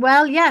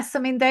 Well, yes, I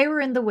mean, they were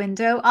in the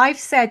window. I've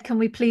said, can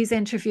we please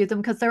interview them?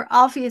 Because they're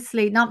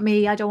obviously not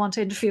me. I don't want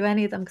to interview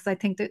any of them because I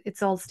think that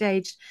it's all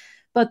staged.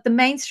 But the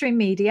mainstream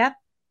media,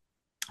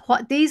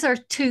 what these are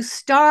two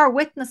star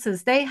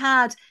witnesses. They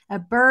had a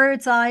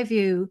bird's eye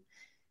view.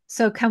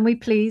 So can we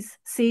please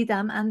see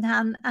them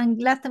and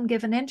let them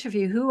give an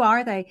interview? Who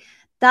are they?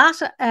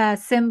 That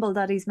symbol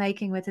that he's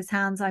making with his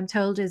hands, I'm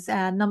told, is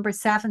number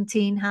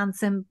 17 hand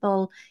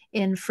symbol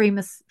in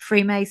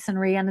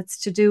Freemasonry, and it's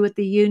to do with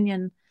the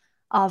union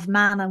of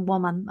man and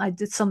woman. I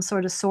did some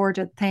sort of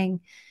sordid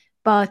thing,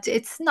 but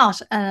it's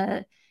not.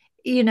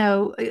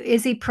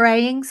 Is he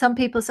praying? Some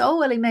people say, "Oh,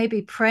 well, he may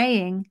be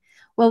praying."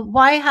 Well,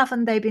 why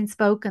haven't they been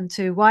spoken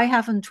to? Why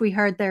haven't we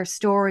heard their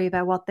story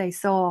about what they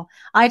saw?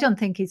 I don't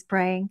think he's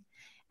praying.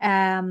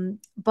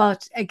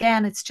 But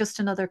again, it's just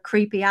another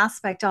creepy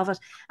aspect of it.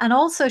 And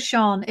also,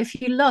 Sean, if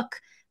you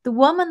look, the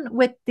woman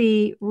with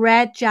the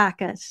red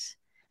jacket,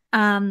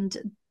 and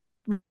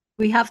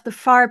we have the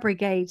fire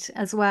brigade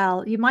as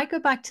well. You might go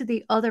back to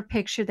the other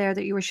picture there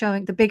that you were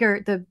showing, the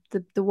bigger,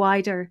 the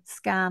wider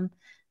scan.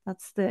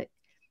 That's the,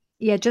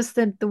 yeah, just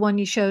the one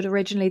you showed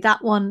originally.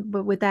 That one,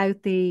 but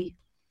without the,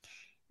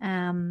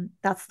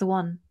 that's the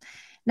one.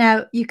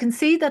 Now you can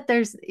see that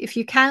there's, if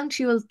you count,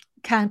 you will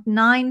count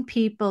 9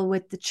 people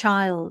with the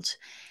child,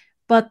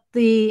 but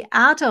the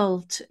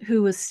adult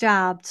who was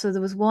stabbed, so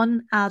there was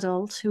one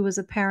adult who was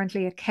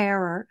apparently a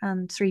carer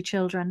and 3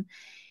 children.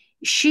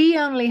 She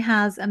only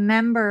has a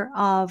member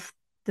of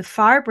the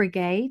fire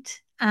brigade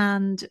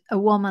and a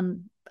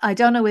woman. I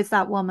don't know, is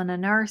that woman a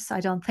nurse?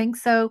 I don't think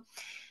so.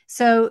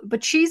 So,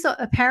 but she's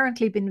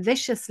apparently been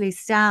viciously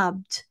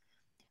stabbed,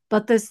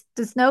 but there's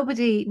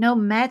nobody, no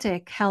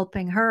medic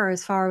helping her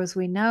as far as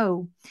we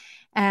know.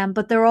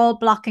 But they're all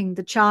blocking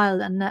the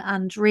child,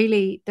 and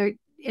really, they're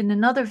in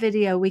another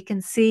video we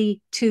can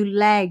see 2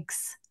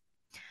 legs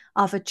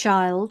of a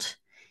child.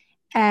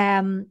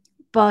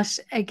 But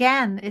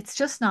again, it's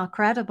just not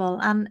credible.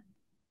 And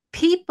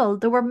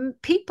there were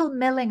people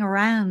milling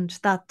around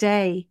that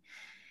day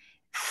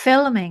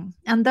filming,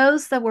 and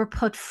those that were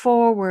put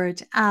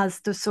forward as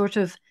the sort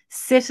of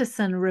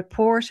citizen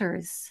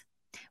reporters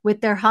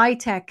with their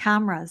high-tech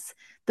cameras.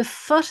 The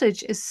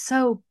footage is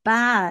so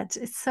bad,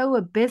 it's so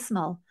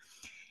abysmal,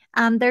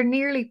 and they're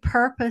nearly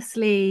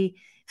purposely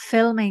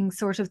filming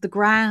sort of the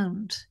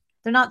ground.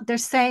 They're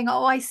saying,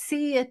 oh, I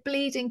see a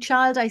bleeding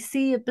child, I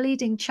see a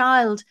bleeding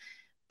child,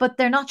 but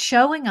they're not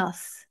showing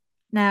us.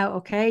 Now,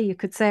 okay, you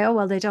could say, oh,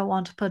 well, they don't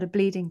want to put a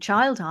bleeding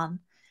child on.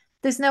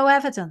 There's no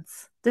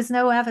evidence. There's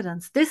no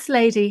evidence. This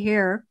lady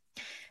here,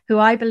 who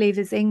I believe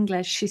is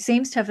English, she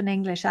seems to have an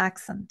English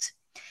accent.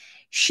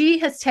 She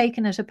has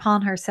taken it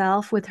upon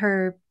herself with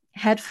her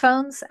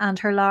headphones and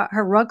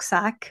her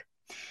rucksack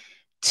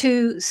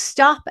to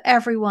stop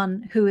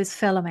everyone who is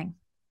filming.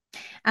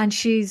 And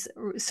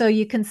so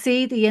you can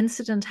see the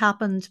incident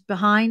happened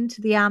behind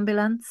the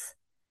ambulance,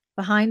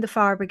 behind the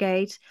fire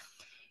brigade.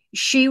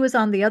 She was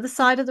on the other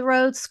side of the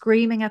road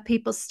screaming at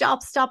people,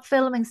 stop, stop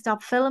filming,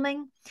 stop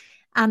filming.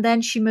 And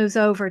then she moves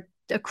over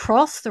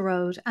across the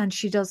road and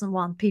she doesn't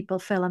want people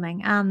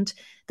filming. And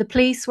the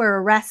police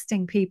were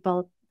arresting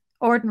people,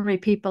 ordinary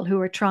people who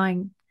were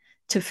trying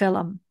to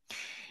film.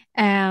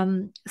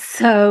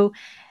 So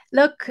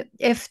look,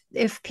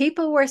 if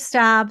people were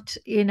stabbed,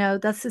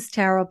 this is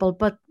terrible.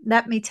 But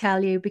let me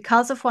tell you,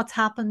 because of what's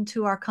happened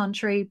to our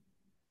country,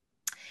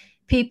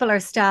 people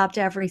are stabbed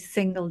every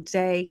single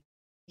day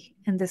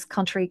in this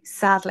country,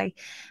 sadly.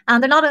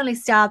 And they're not only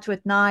stabbed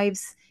with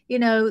knives,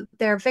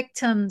 they're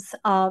victims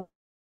of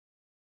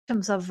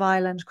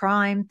violent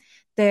crime.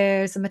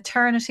 There's a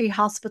maternity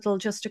hospital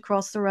just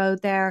across the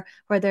road there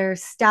where they're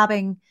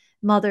stabbing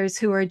mothers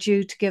who are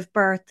due to give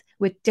birth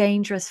with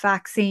dangerous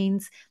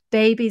vaccines.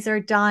 Babies are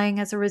dying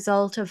as a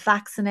result of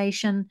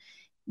vaccination.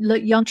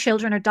 Young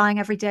children are dying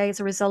every day as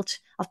a result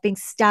of being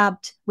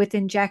stabbed with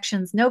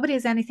injections. Nobody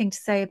has anything to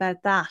say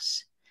about that.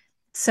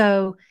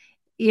 So,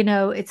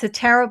 it's a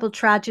terrible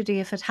tragedy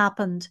if it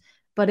happened,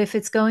 but if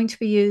it's going to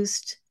be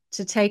used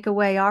to take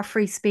away our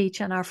free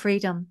speech and our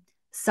freedom,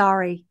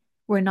 sorry,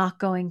 we're not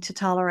going to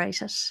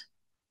tolerate it.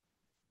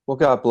 Well,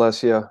 God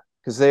bless you,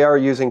 because they are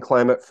using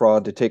climate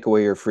fraud to take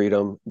away your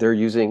freedom. They're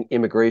using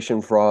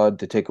immigration fraud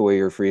to take away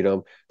your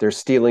freedom. They're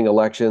stealing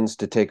elections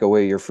to take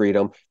away your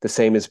freedom. The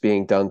same is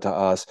being done to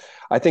us.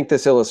 I think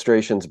this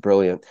illustration's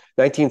brilliant.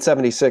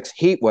 1976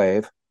 heat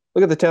wave.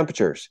 Look at the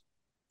temperatures.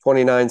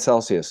 29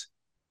 Celsius,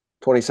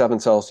 27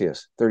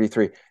 Celsius,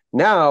 33.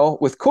 Now,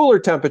 with cooler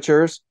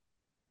temperatures,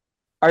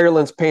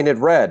 Ireland's painted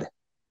red.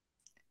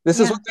 This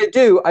is what they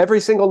do every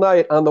single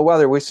night on the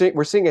weather. We're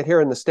seeing it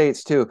here in the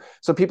States too.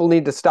 So people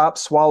need to stop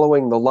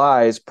swallowing the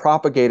lies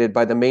propagated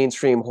by the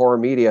mainstream horror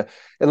media.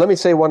 And let me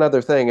say one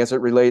other thing as it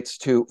relates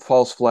to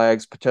false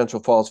flags, potential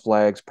false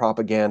flags,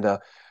 propaganda.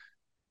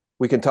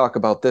 we can talk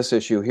about this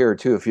issue here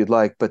too, if you'd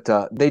like. But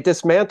they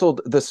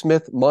dismantled the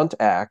Smith-Mundt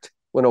Act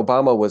when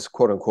Obama was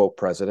quote unquote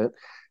president.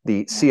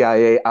 The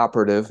CIA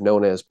operative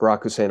known as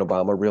Barack Hussein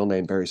Obama, real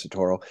name Barry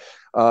Soetoro.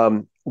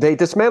 They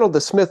dismantled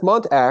the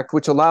Smith-Mundt Act,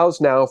 which allows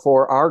now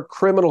for our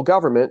criminal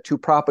government to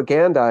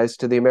propagandize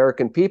to the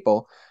American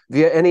people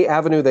via any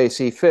avenue they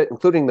see fit,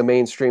 including the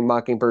mainstream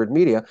Mockingbird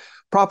media,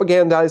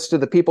 propagandize to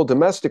the people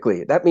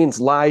domestically. That means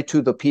lie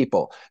to the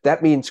people.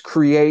 That means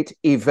create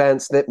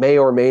events that may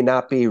or may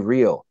not be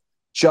real,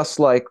 just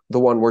like the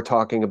one we're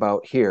talking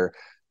about here,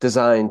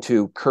 designed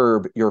to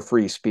curb your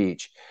free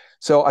speech.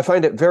 So I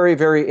find it very,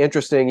 very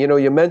interesting. You know,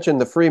 you mentioned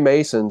the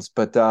Freemasons,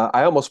 but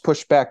I almost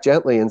pushed back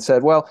gently and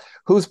said, well,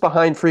 who's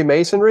behind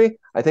Freemasonry?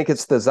 I think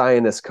it's the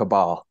Zionist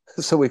cabal.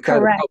 So we've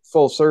kind of come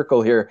full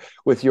circle here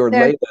with your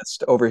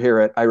latest over here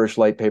at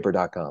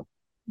irishlightpaper.com.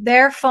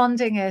 They're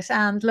funding it.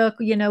 And look,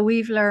 you know,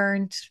 we've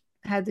learned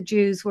how the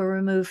Jews were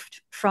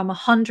removed from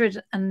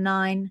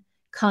 109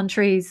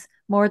 countries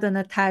more than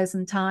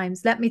 1,000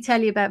 times. Let me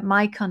tell you about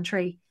my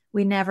country.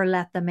 We never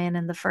let them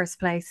in the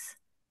first place.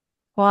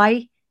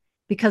 Why?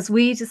 Because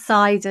we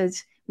decided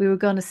we were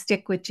going to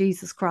stick with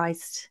Jesus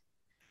Christ.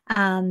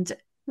 And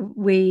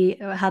we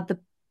had the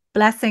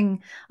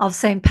blessing of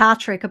St.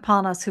 Patrick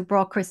upon us, who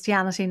brought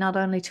Christianity not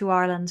only to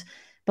Ireland,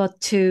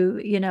 but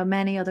to, you know,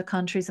 many other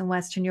countries in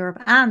Western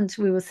Europe, and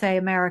we will say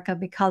America,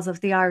 because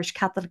of the Irish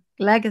Catholic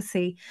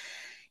legacy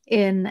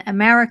in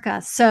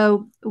America.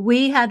 So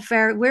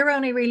we're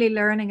only really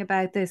learning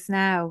about this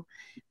now.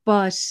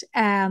 But,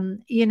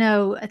 you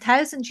know,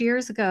 1,000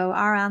 years ago,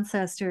 our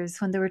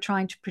ancestors, when they were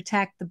trying to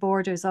protect the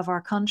borders of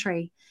our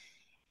country,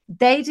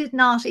 they did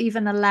not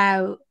even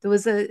allow, there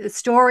was a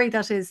story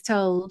that is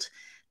told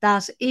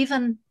that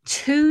even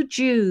 2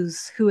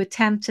 Jews who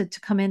attempted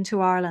to come into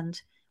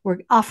Ireland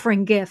were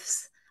offering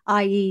gifts,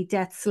 i.e.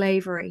 debt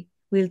slavery.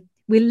 We'll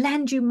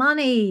lend you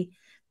money,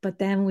 but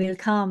then we'll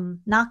come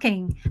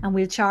knocking and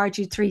we'll charge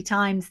you 3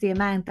 times the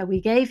amount that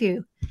we gave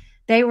you.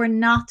 They were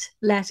not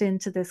let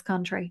into this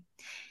country.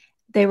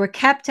 They were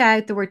kept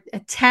out. There were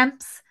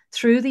attempts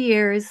through the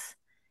years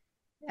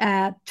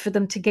for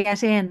them to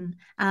get in.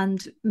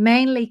 And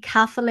mainly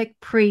Catholic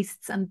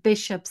priests and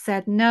bishops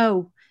said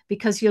no,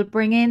 because you'll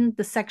bring in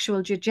the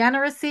sexual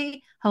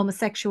degeneracy,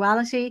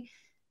 homosexuality,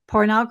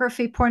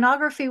 pornography.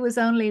 Pornography was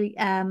only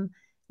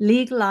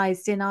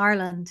legalized in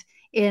Ireland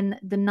in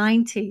the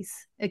 90s.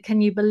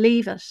 Can you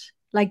believe it?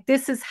 Like,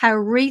 this is how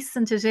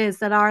recent it is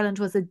that Ireland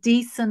was a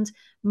decent,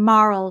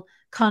 moral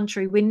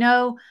country. We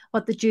know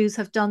what the Jews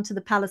have done to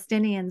the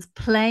Palestinians,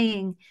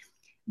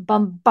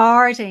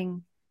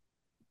 bombarding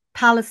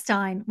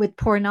Palestine with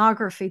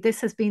pornography. This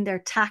has been their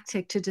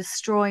tactic to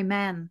destroy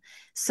men.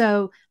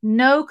 So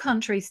no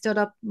country stood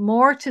up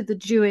more to the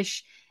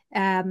Jewish,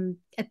 you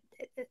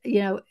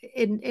know,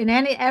 in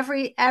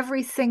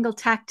every single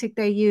tactic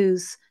they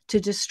use to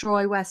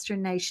destroy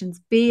Western nations,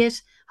 be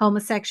it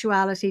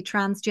homosexuality,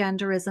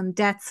 transgenderism,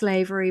 debt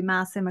slavery,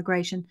 mass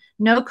immigration.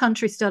 No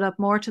country stood up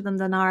more to them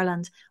than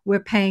Ireland.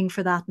 We're paying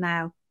for that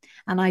now.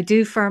 And I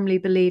do firmly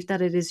believe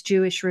that it is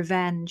Jewish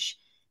revenge,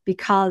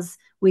 because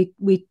we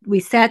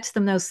said to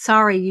them, no,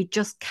 sorry, you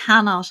just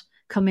cannot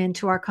come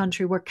into our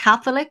country. We're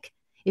Catholic.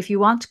 If you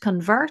want to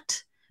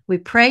convert, we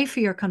pray for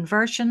your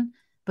conversion,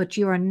 but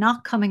you are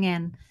not coming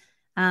in.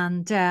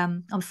 And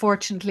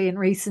unfortunately, in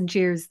recent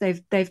years,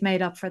 they've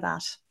made up for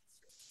that.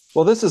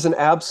 Well, this is an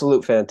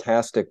absolute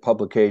fantastic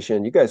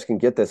publication. You guys can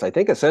get this, I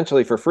think,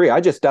 essentially for free. I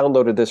just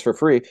downloaded this for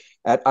free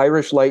at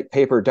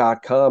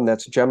irishlightpaper.com.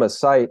 That's Gemma's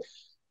site.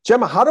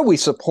 Gemma, how do we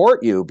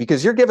support you?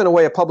 Because you're giving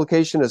away a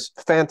publication as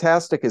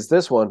fantastic as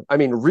this one. I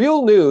mean,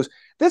 real news.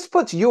 This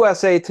puts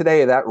USA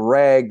Today, that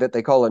rag that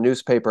they call a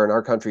newspaper in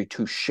our country,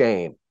 to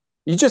shame.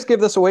 You just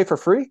give this away for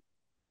free?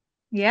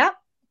 Yeah.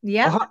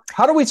 Yeah.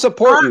 How do we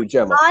support you,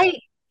 Gemma?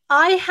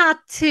 I had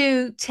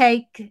to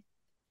take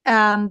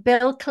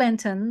Bill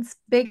Clinton's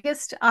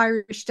biggest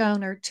Irish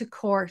donor to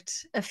court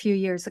a few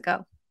years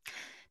ago.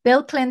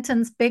 Bill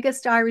Clinton's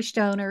biggest Irish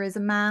donor is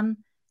a man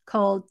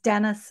called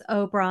Dennis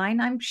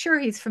O'Brien. I'm sure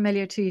he's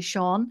familiar to you,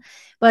 Sean,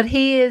 but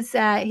he was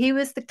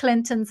the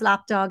Clintons'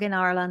 lapdog in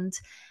Ireland.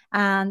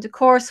 And of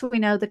course, we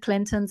know the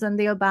Clintons and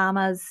the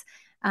Obamas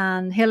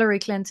and Hillary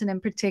Clinton in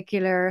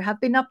particular have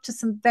been up to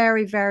some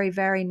very, very,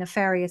 very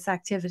nefarious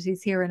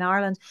activities here in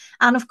Ireland.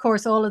 And of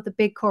course, all of the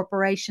big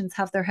corporations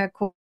have their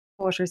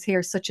headquarters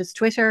here, such as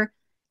Twitter,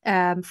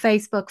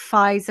 Facebook,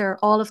 Pfizer.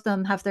 All of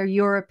them have their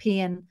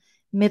European,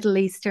 Middle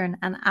Eastern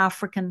and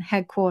African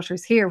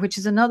headquarters here, which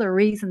is another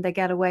reason they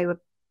get away with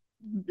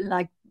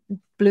like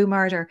blue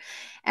murder.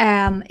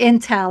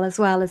 Intel as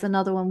well is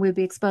another one. We'll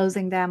be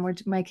exposing them. We're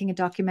making a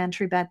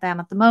documentary about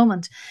them at the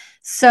moment.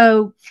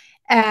 So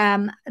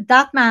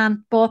that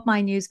man bought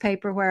my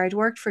newspaper where I'd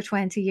worked for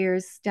 20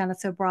 years,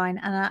 Dennis O'Brien,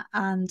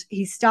 and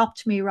he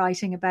stopped me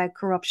writing about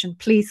corruption,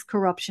 police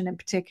corruption in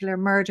particular,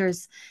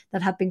 murders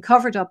that had been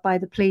covered up by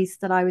the police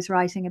that I was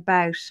writing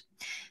about.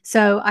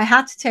 So I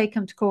had to take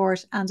him to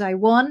court, and I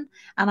won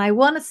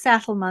a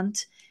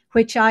settlement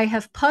which I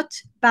have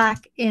put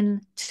back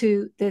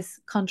into this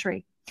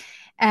country.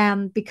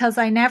 because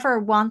I never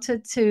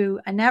wanted to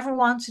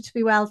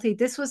be wealthy.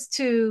 This was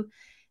to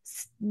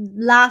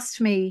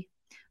last me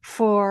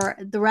for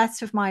the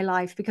rest of my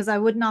life, because I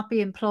would not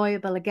be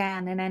employable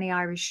again in any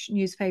Irish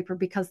newspaper,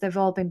 because they've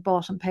all been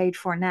bought and paid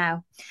for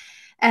now.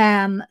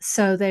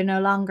 So they're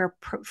no longer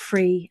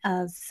free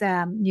as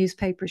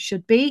newspapers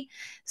should be.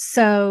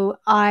 So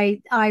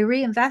I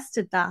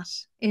reinvested that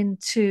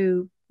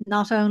into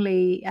not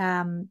only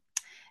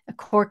a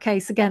court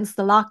case against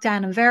the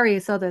lockdown and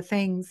various other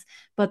things,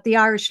 but the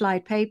Irish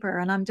Light paper.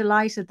 And I'm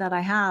delighted that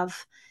I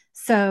have.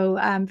 So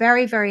I'm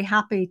very, very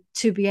happy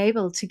to be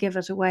able to give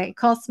it away. It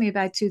costs me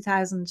about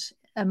 2,000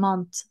 a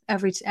month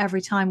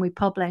every time we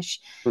publish.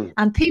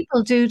 And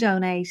people do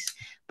donate.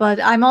 But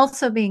I'm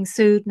also being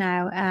sued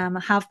now. I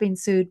have been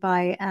sued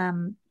by a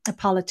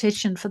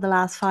politician for the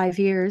last 5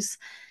 years.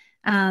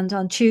 And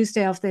on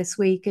Tuesday of this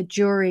week, a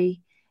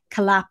jury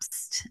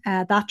collapsed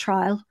that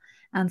trial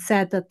and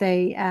said that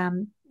they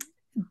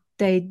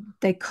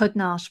could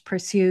not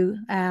pursue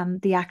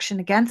the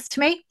action against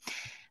me.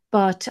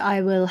 But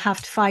I will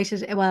have to fight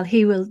it. Well,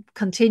 he will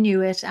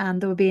continue it,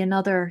 and there will be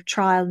another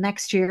trial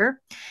next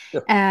year.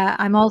 Yeah.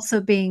 I'm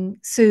also being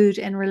sued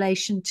in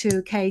relation to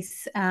a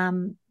case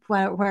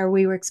where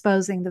we were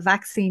exposing the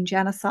vaccine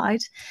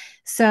genocide.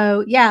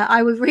 So, yeah,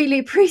 I would really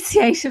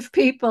appreciate if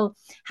people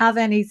have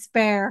any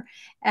spare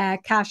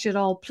cash at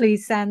all.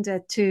 Please send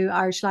it to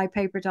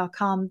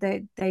irishlightpaper.com.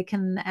 They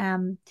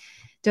can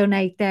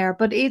donate there.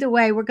 But either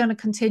way, we're going to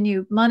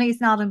continue. Money's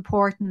not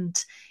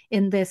important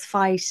in this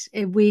fight.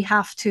 We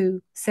have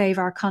to save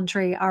our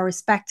country, our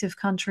respective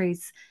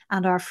countries,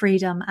 and our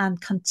freedom,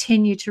 and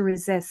continue to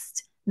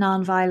resist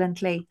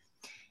non-violently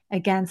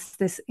against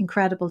this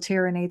incredible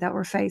tyranny that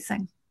we're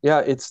facing. Yeah,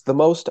 it's the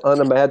most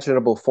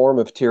unimaginable form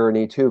of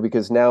tyranny too,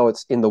 because now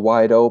it's in the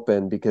wide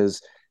open,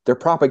 because their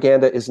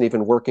propaganda isn't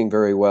even working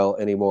very well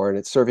anymore, and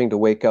it's serving to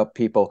wake up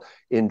people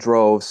in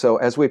droves. So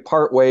as we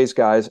part ways,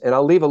 guys, and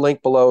I'll leave a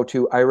link below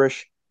to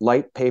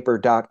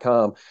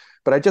irishlightpaper.com,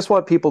 but I just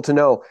want people to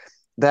know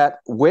that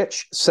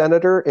witch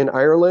senator in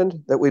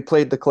Ireland that we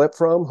played the clip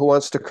from, who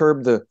wants to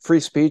curb the free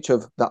speech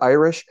of the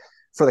Irish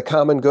for the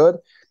common good,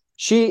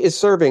 she is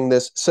serving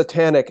this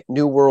satanic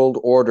New World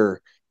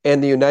Order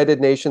and the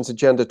United Nations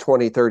Agenda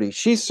 2030.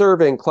 She's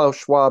serving Klaus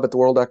Schwab at the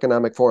World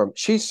Economic Forum.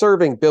 She's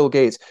serving Bill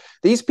Gates.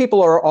 These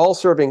people are all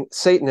serving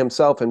Satan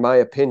himself, in my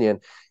opinion.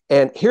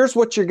 And here's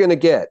what you're going to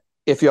get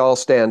if you all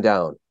stand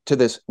down to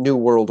this New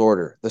World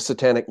Order, the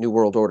satanic New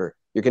World Order.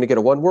 You're going to get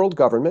a one world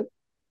government,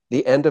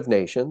 the end of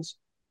nations,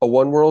 a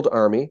one world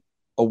army,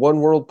 a one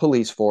world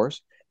police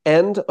force,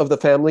 end of the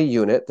family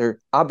unit. They're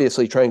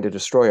obviously trying to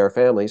destroy our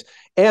families.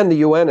 And the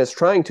UN is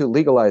trying to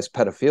legalize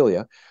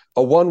pedophilia,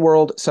 a one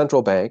world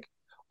central bank,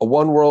 a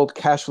one world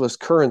cashless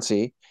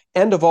currency,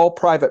 end of all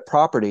private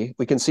property.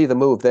 We can see the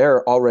move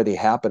there already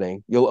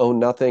happening. You'll own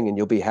nothing and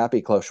you'll be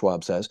happy, Klaus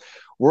Schwab says.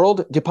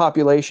 World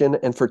depopulation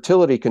and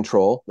fertility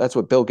control. That's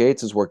what Bill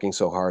Gates is working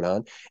so hard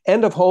on.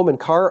 End of home and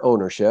car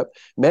ownership.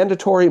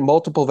 Mandatory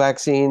multiple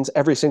vaccines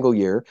every single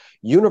year.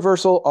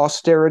 Universal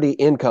austerity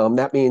income.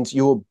 That means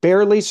you will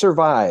barely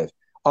survive.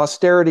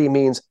 Austerity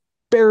means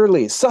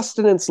barely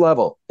sustenance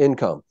level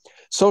income.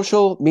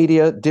 Social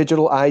media,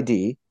 digital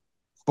ID.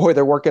 Boy,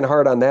 they're working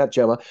hard on that,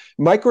 Gemma.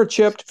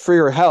 Microchipped for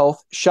your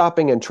health,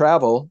 shopping, and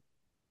travel.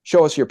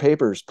 Show us your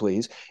papers,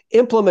 please.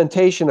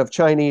 Implementation of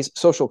Chinese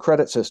social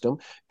credit system.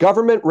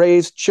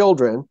 Government-raised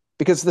children,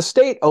 because the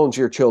state owns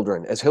your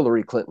children, as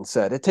Hillary Clinton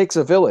said. It takes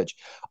a village.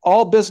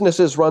 All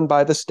businesses run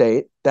by the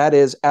state. That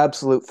is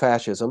absolute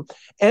fascism.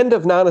 End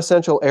of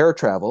non-essential air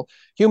travel.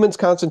 Humans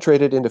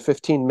concentrated into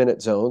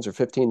 15-minute zones or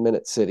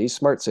 15-minute cities,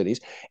 smart cities.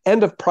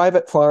 End of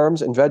private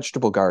farms and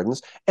vegetable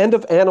gardens. End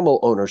of animal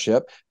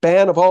ownership.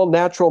 Ban of all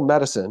natural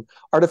medicine.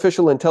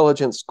 Artificial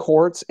intelligence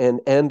courts,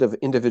 and end of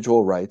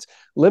individual rights.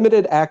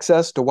 Limited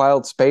access to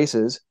wild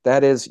spaces.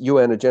 That is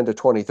UN Agenda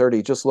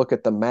 2030. Just look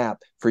at the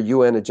map for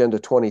UN Agenda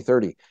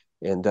 2030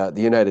 in the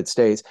United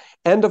States.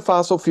 End of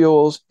fossil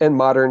fuels and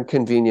modern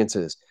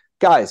conveniences.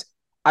 Guys,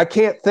 I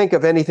can't think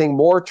of anything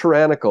more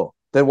tyrannical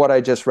than what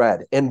I just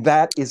read, and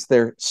that is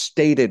their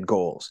stated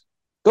goals.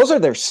 Those are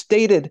their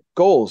stated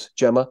goals,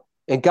 Gemma,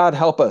 and God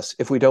help us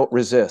if we don't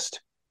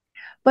resist.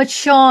 But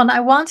Sean,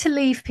 I want to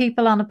leave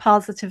people on a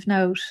positive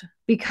note,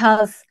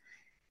 because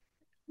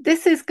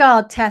this is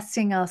God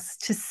testing us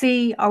to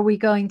see, are we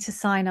going to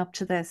sign up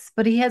to this?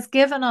 But he has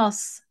given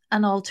us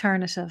an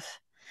alternative.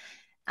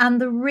 And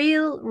the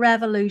real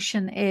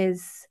revolution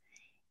is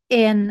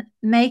in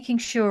making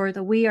sure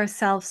that we are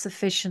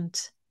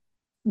self-sufficient,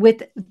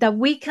 that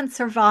we can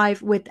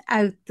survive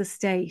without the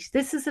state.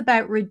 This is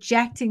about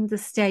rejecting the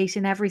state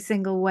in every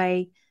single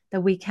way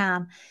that we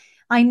can.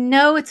 I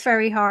know it's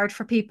very hard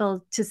for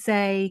people to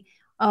say,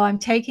 oh, I'm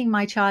taking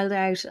my child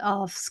out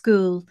of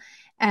school.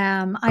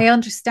 I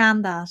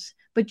understand that.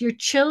 But your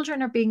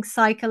children are being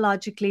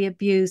psychologically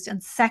abused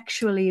and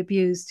sexually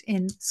abused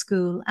in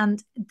school.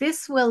 And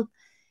this will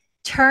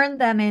turn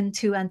them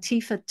into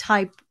Antifa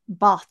type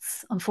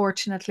bots,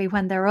 unfortunately,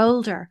 when they're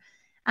older.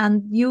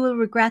 And you will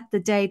regret the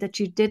day that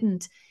you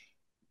didn't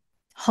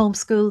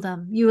homeschool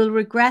them. You will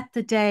regret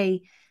the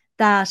day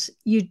that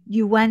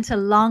you went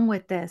along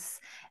with this.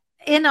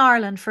 In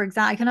Ireland, for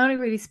example, I can only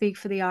really speak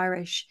for the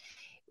Irish.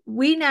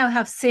 We now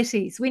have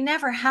cities. We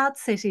never had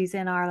cities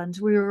in Ireland.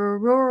 We were a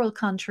rural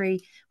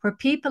country where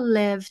people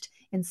lived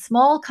in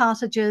small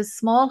cottages,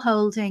 small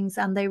holdings,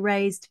 and they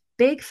raised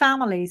big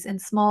families in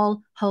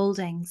small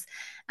holdings.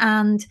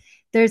 And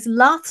there's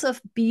lots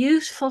of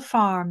beautiful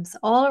farms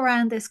all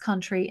around this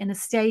country in a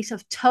state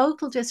of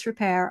total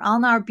disrepair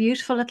on our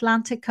beautiful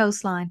Atlantic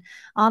coastline,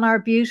 on our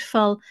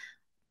beautiful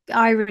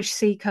Irish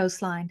Sea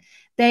coastline.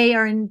 They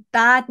are in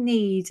bad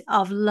need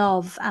of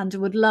love and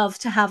would love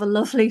to have a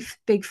lovely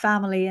big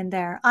family in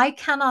there. I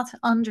cannot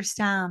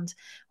understand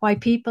why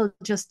people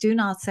just do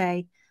not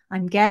say,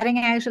 I'm getting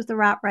out of the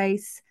rat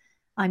race.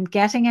 I'm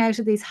getting out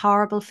of these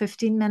horrible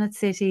 15-minute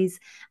cities,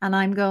 and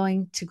I'm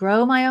going to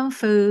grow my own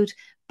food,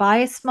 buy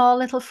a small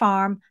little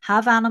farm,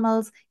 have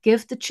animals,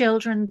 give the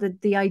children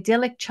the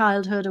idyllic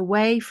childhood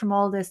away from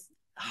all this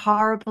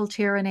horrible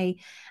tyranny,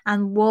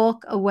 and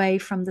walk away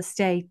from the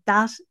state.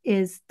 That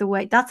is the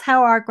way, that's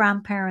how our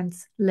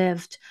grandparents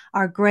lived,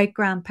 our great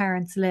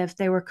grandparents lived.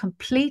 They were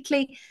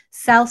completely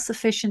self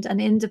sufficient and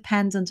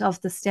independent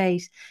of the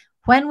state.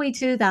 When we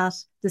do that,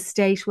 the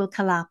state will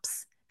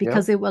collapse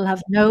because it will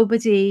have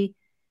nobody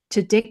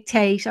to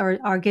dictate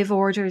or give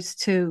orders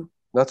to.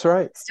 That's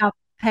right. Stop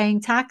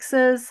paying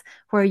taxes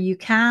where you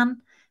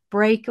can,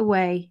 break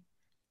away.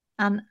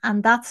 And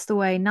that's the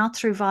way, not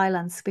through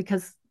violence,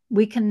 because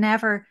we can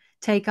never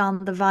take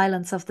on the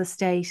violence of the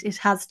state. It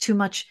has too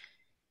much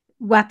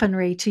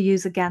weaponry to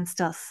use against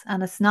us,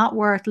 and it's not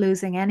worth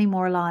losing any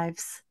more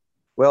lives.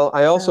 Well,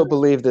 I also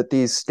believe that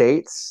these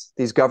states,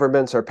 these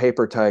governments are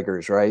paper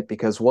tigers, right?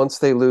 Because once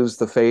they lose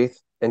the faith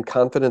and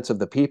confidence of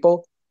the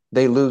people,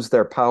 they lose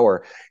their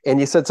power. And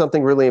you said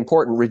something really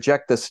important,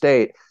 reject the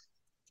state.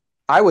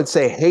 I would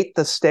say hate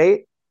the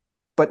state,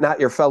 but not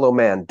your fellow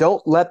man.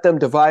 Don't let them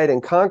divide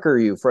and conquer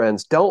you,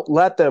 friends. Don't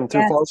let them,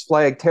 through false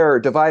flag terror,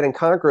 divide and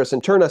conquer us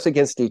and turn us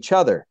against each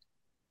other.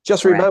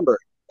 Just remember,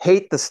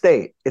 hate the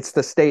state. It's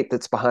the state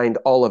that's behind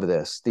all of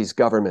this, these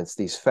governments,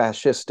 these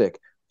fascistic,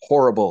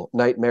 horrible,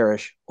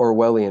 nightmarish,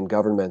 Orwellian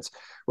governments.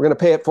 We're going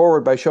to pay it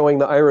forward by showing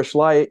the Irish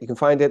Light. You can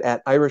find it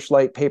at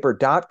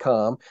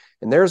irishlightpaper.com.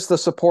 And there's the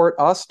Support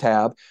Us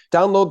tab.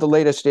 Download the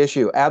latest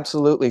issue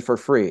absolutely for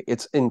free.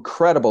 It's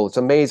incredible. It's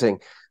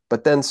amazing.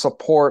 But then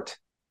support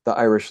the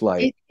Irish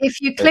Light.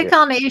 If you click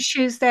on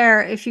issues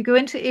there, if you go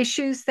into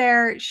issues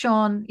there,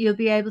 Sean, you'll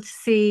be able to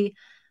see,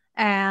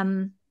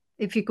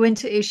 if you go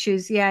into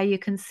issues, you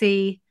can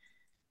see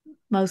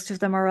most of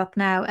them are up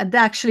now. And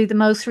actually the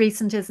most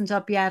recent isn't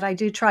up yet. I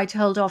do try to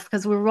hold off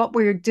because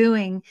we're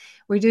doing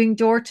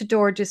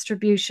door-to-door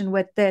distribution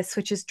with this,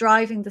 which is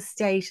driving the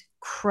state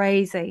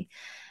crazy.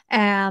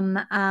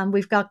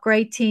 We've got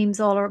great teams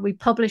we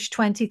publish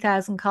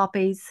 20,000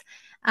 copies.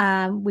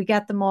 We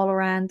get them all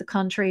around the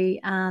country,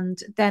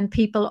 and then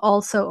people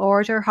also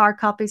order hard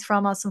copies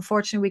from us.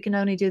 Unfortunately, we can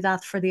only do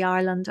that for the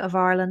island of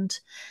Ireland,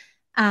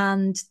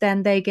 and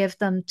then they give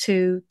them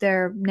to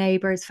their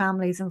neighbours,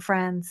 families and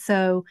friends.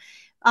 So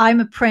I'm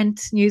a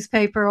print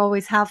newspaper,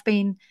 always have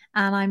been,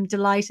 and I'm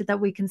delighted that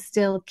we can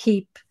still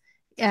keep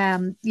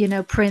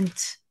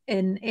print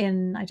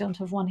in I don't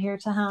have one here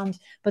to hand,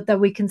 but that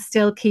we can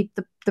still keep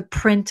the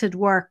printed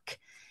work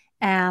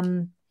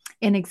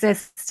in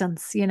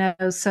existence,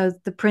 so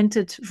the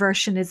printed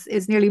version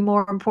is nearly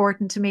more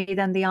important to me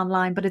than the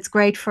online, but it's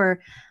great for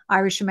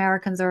Irish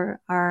Americans or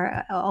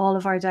all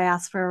of our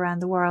diaspora around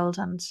the world,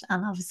 and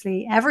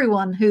obviously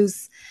everyone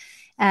who's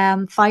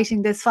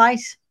fighting this fight.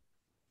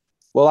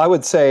 Well, I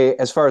would say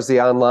as far as the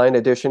online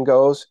edition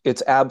goes,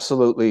 it's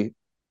absolutely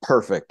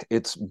perfect.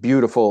 It's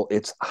beautiful.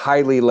 It's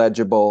highly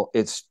legible.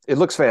 It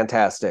looks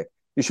fantastic.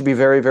 You should be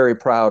very, very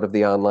proud of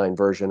the online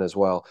version as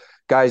well.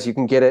 Guys, you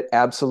can get it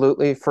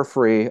absolutely for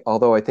free,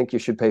 although I think you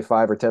should pay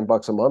 $5 or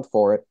 $10 a month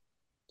for it.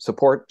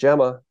 Support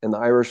Gemma and the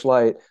Irish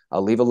Light.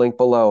 I'll leave a link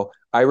below,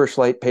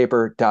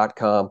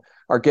 irishlightpaper.com.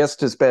 Our guest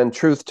has been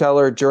truth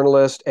teller,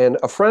 journalist, and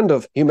a friend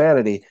of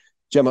humanity,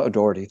 Gemma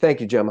O'Doherty. Thank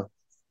you, Gemma.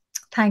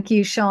 Thank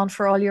you, Sean,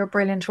 for all your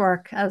brilliant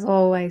work, as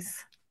always.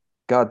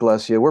 God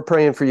bless you. We're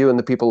praying for you and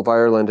the people of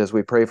Ireland as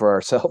we pray for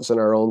ourselves and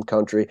our own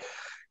country.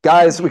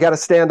 Guys, we got to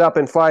stand up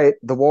and fight.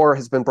 The war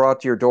has been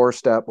brought to your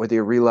doorstep, whether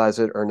you realize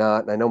it or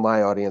not. And I know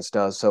my audience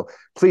does. So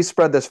please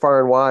spread this far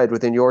and wide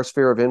within your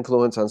sphere of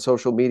influence on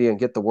social media and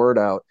get the word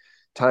out.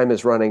 Time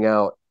is running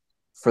out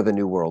for the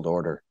New World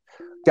Order.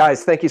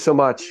 Guys, thank you so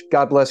much.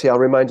 God bless you. I'll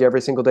remind you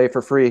every single day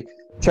for free.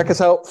 Check us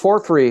out for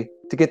free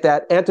to get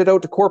that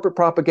antidote to corporate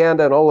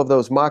propaganda and all of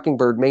those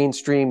mockingbird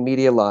mainstream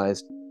media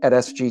lies at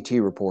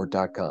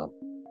sgtreport.com.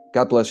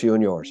 God bless you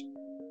and yours.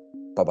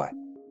 Bye-bye.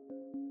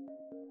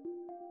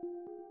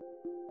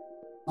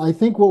 I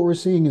think what we're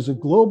seeing is a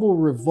global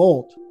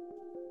revolt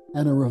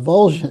and a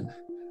revulsion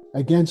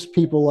against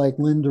people like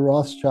Linda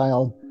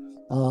Rothschild,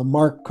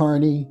 Mark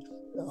Carney.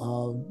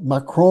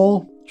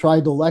 Macron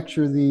tried to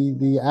lecture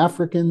the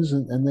Africans,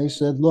 and they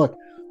said, look,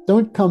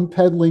 don't come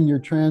peddling your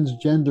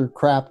transgender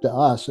crap to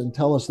us and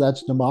tell us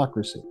that's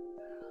democracy.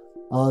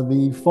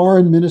 The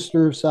foreign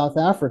minister of South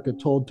Africa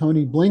told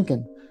Tony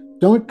Blinken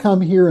Don't come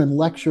here and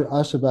lecture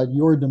us about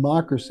your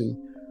democracy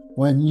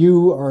when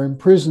you are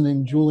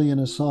imprisoning Julian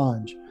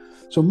Assange.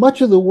 So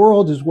much of the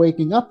world is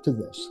waking up to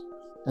this.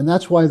 And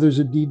that's why there's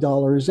a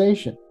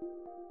de-dollarization.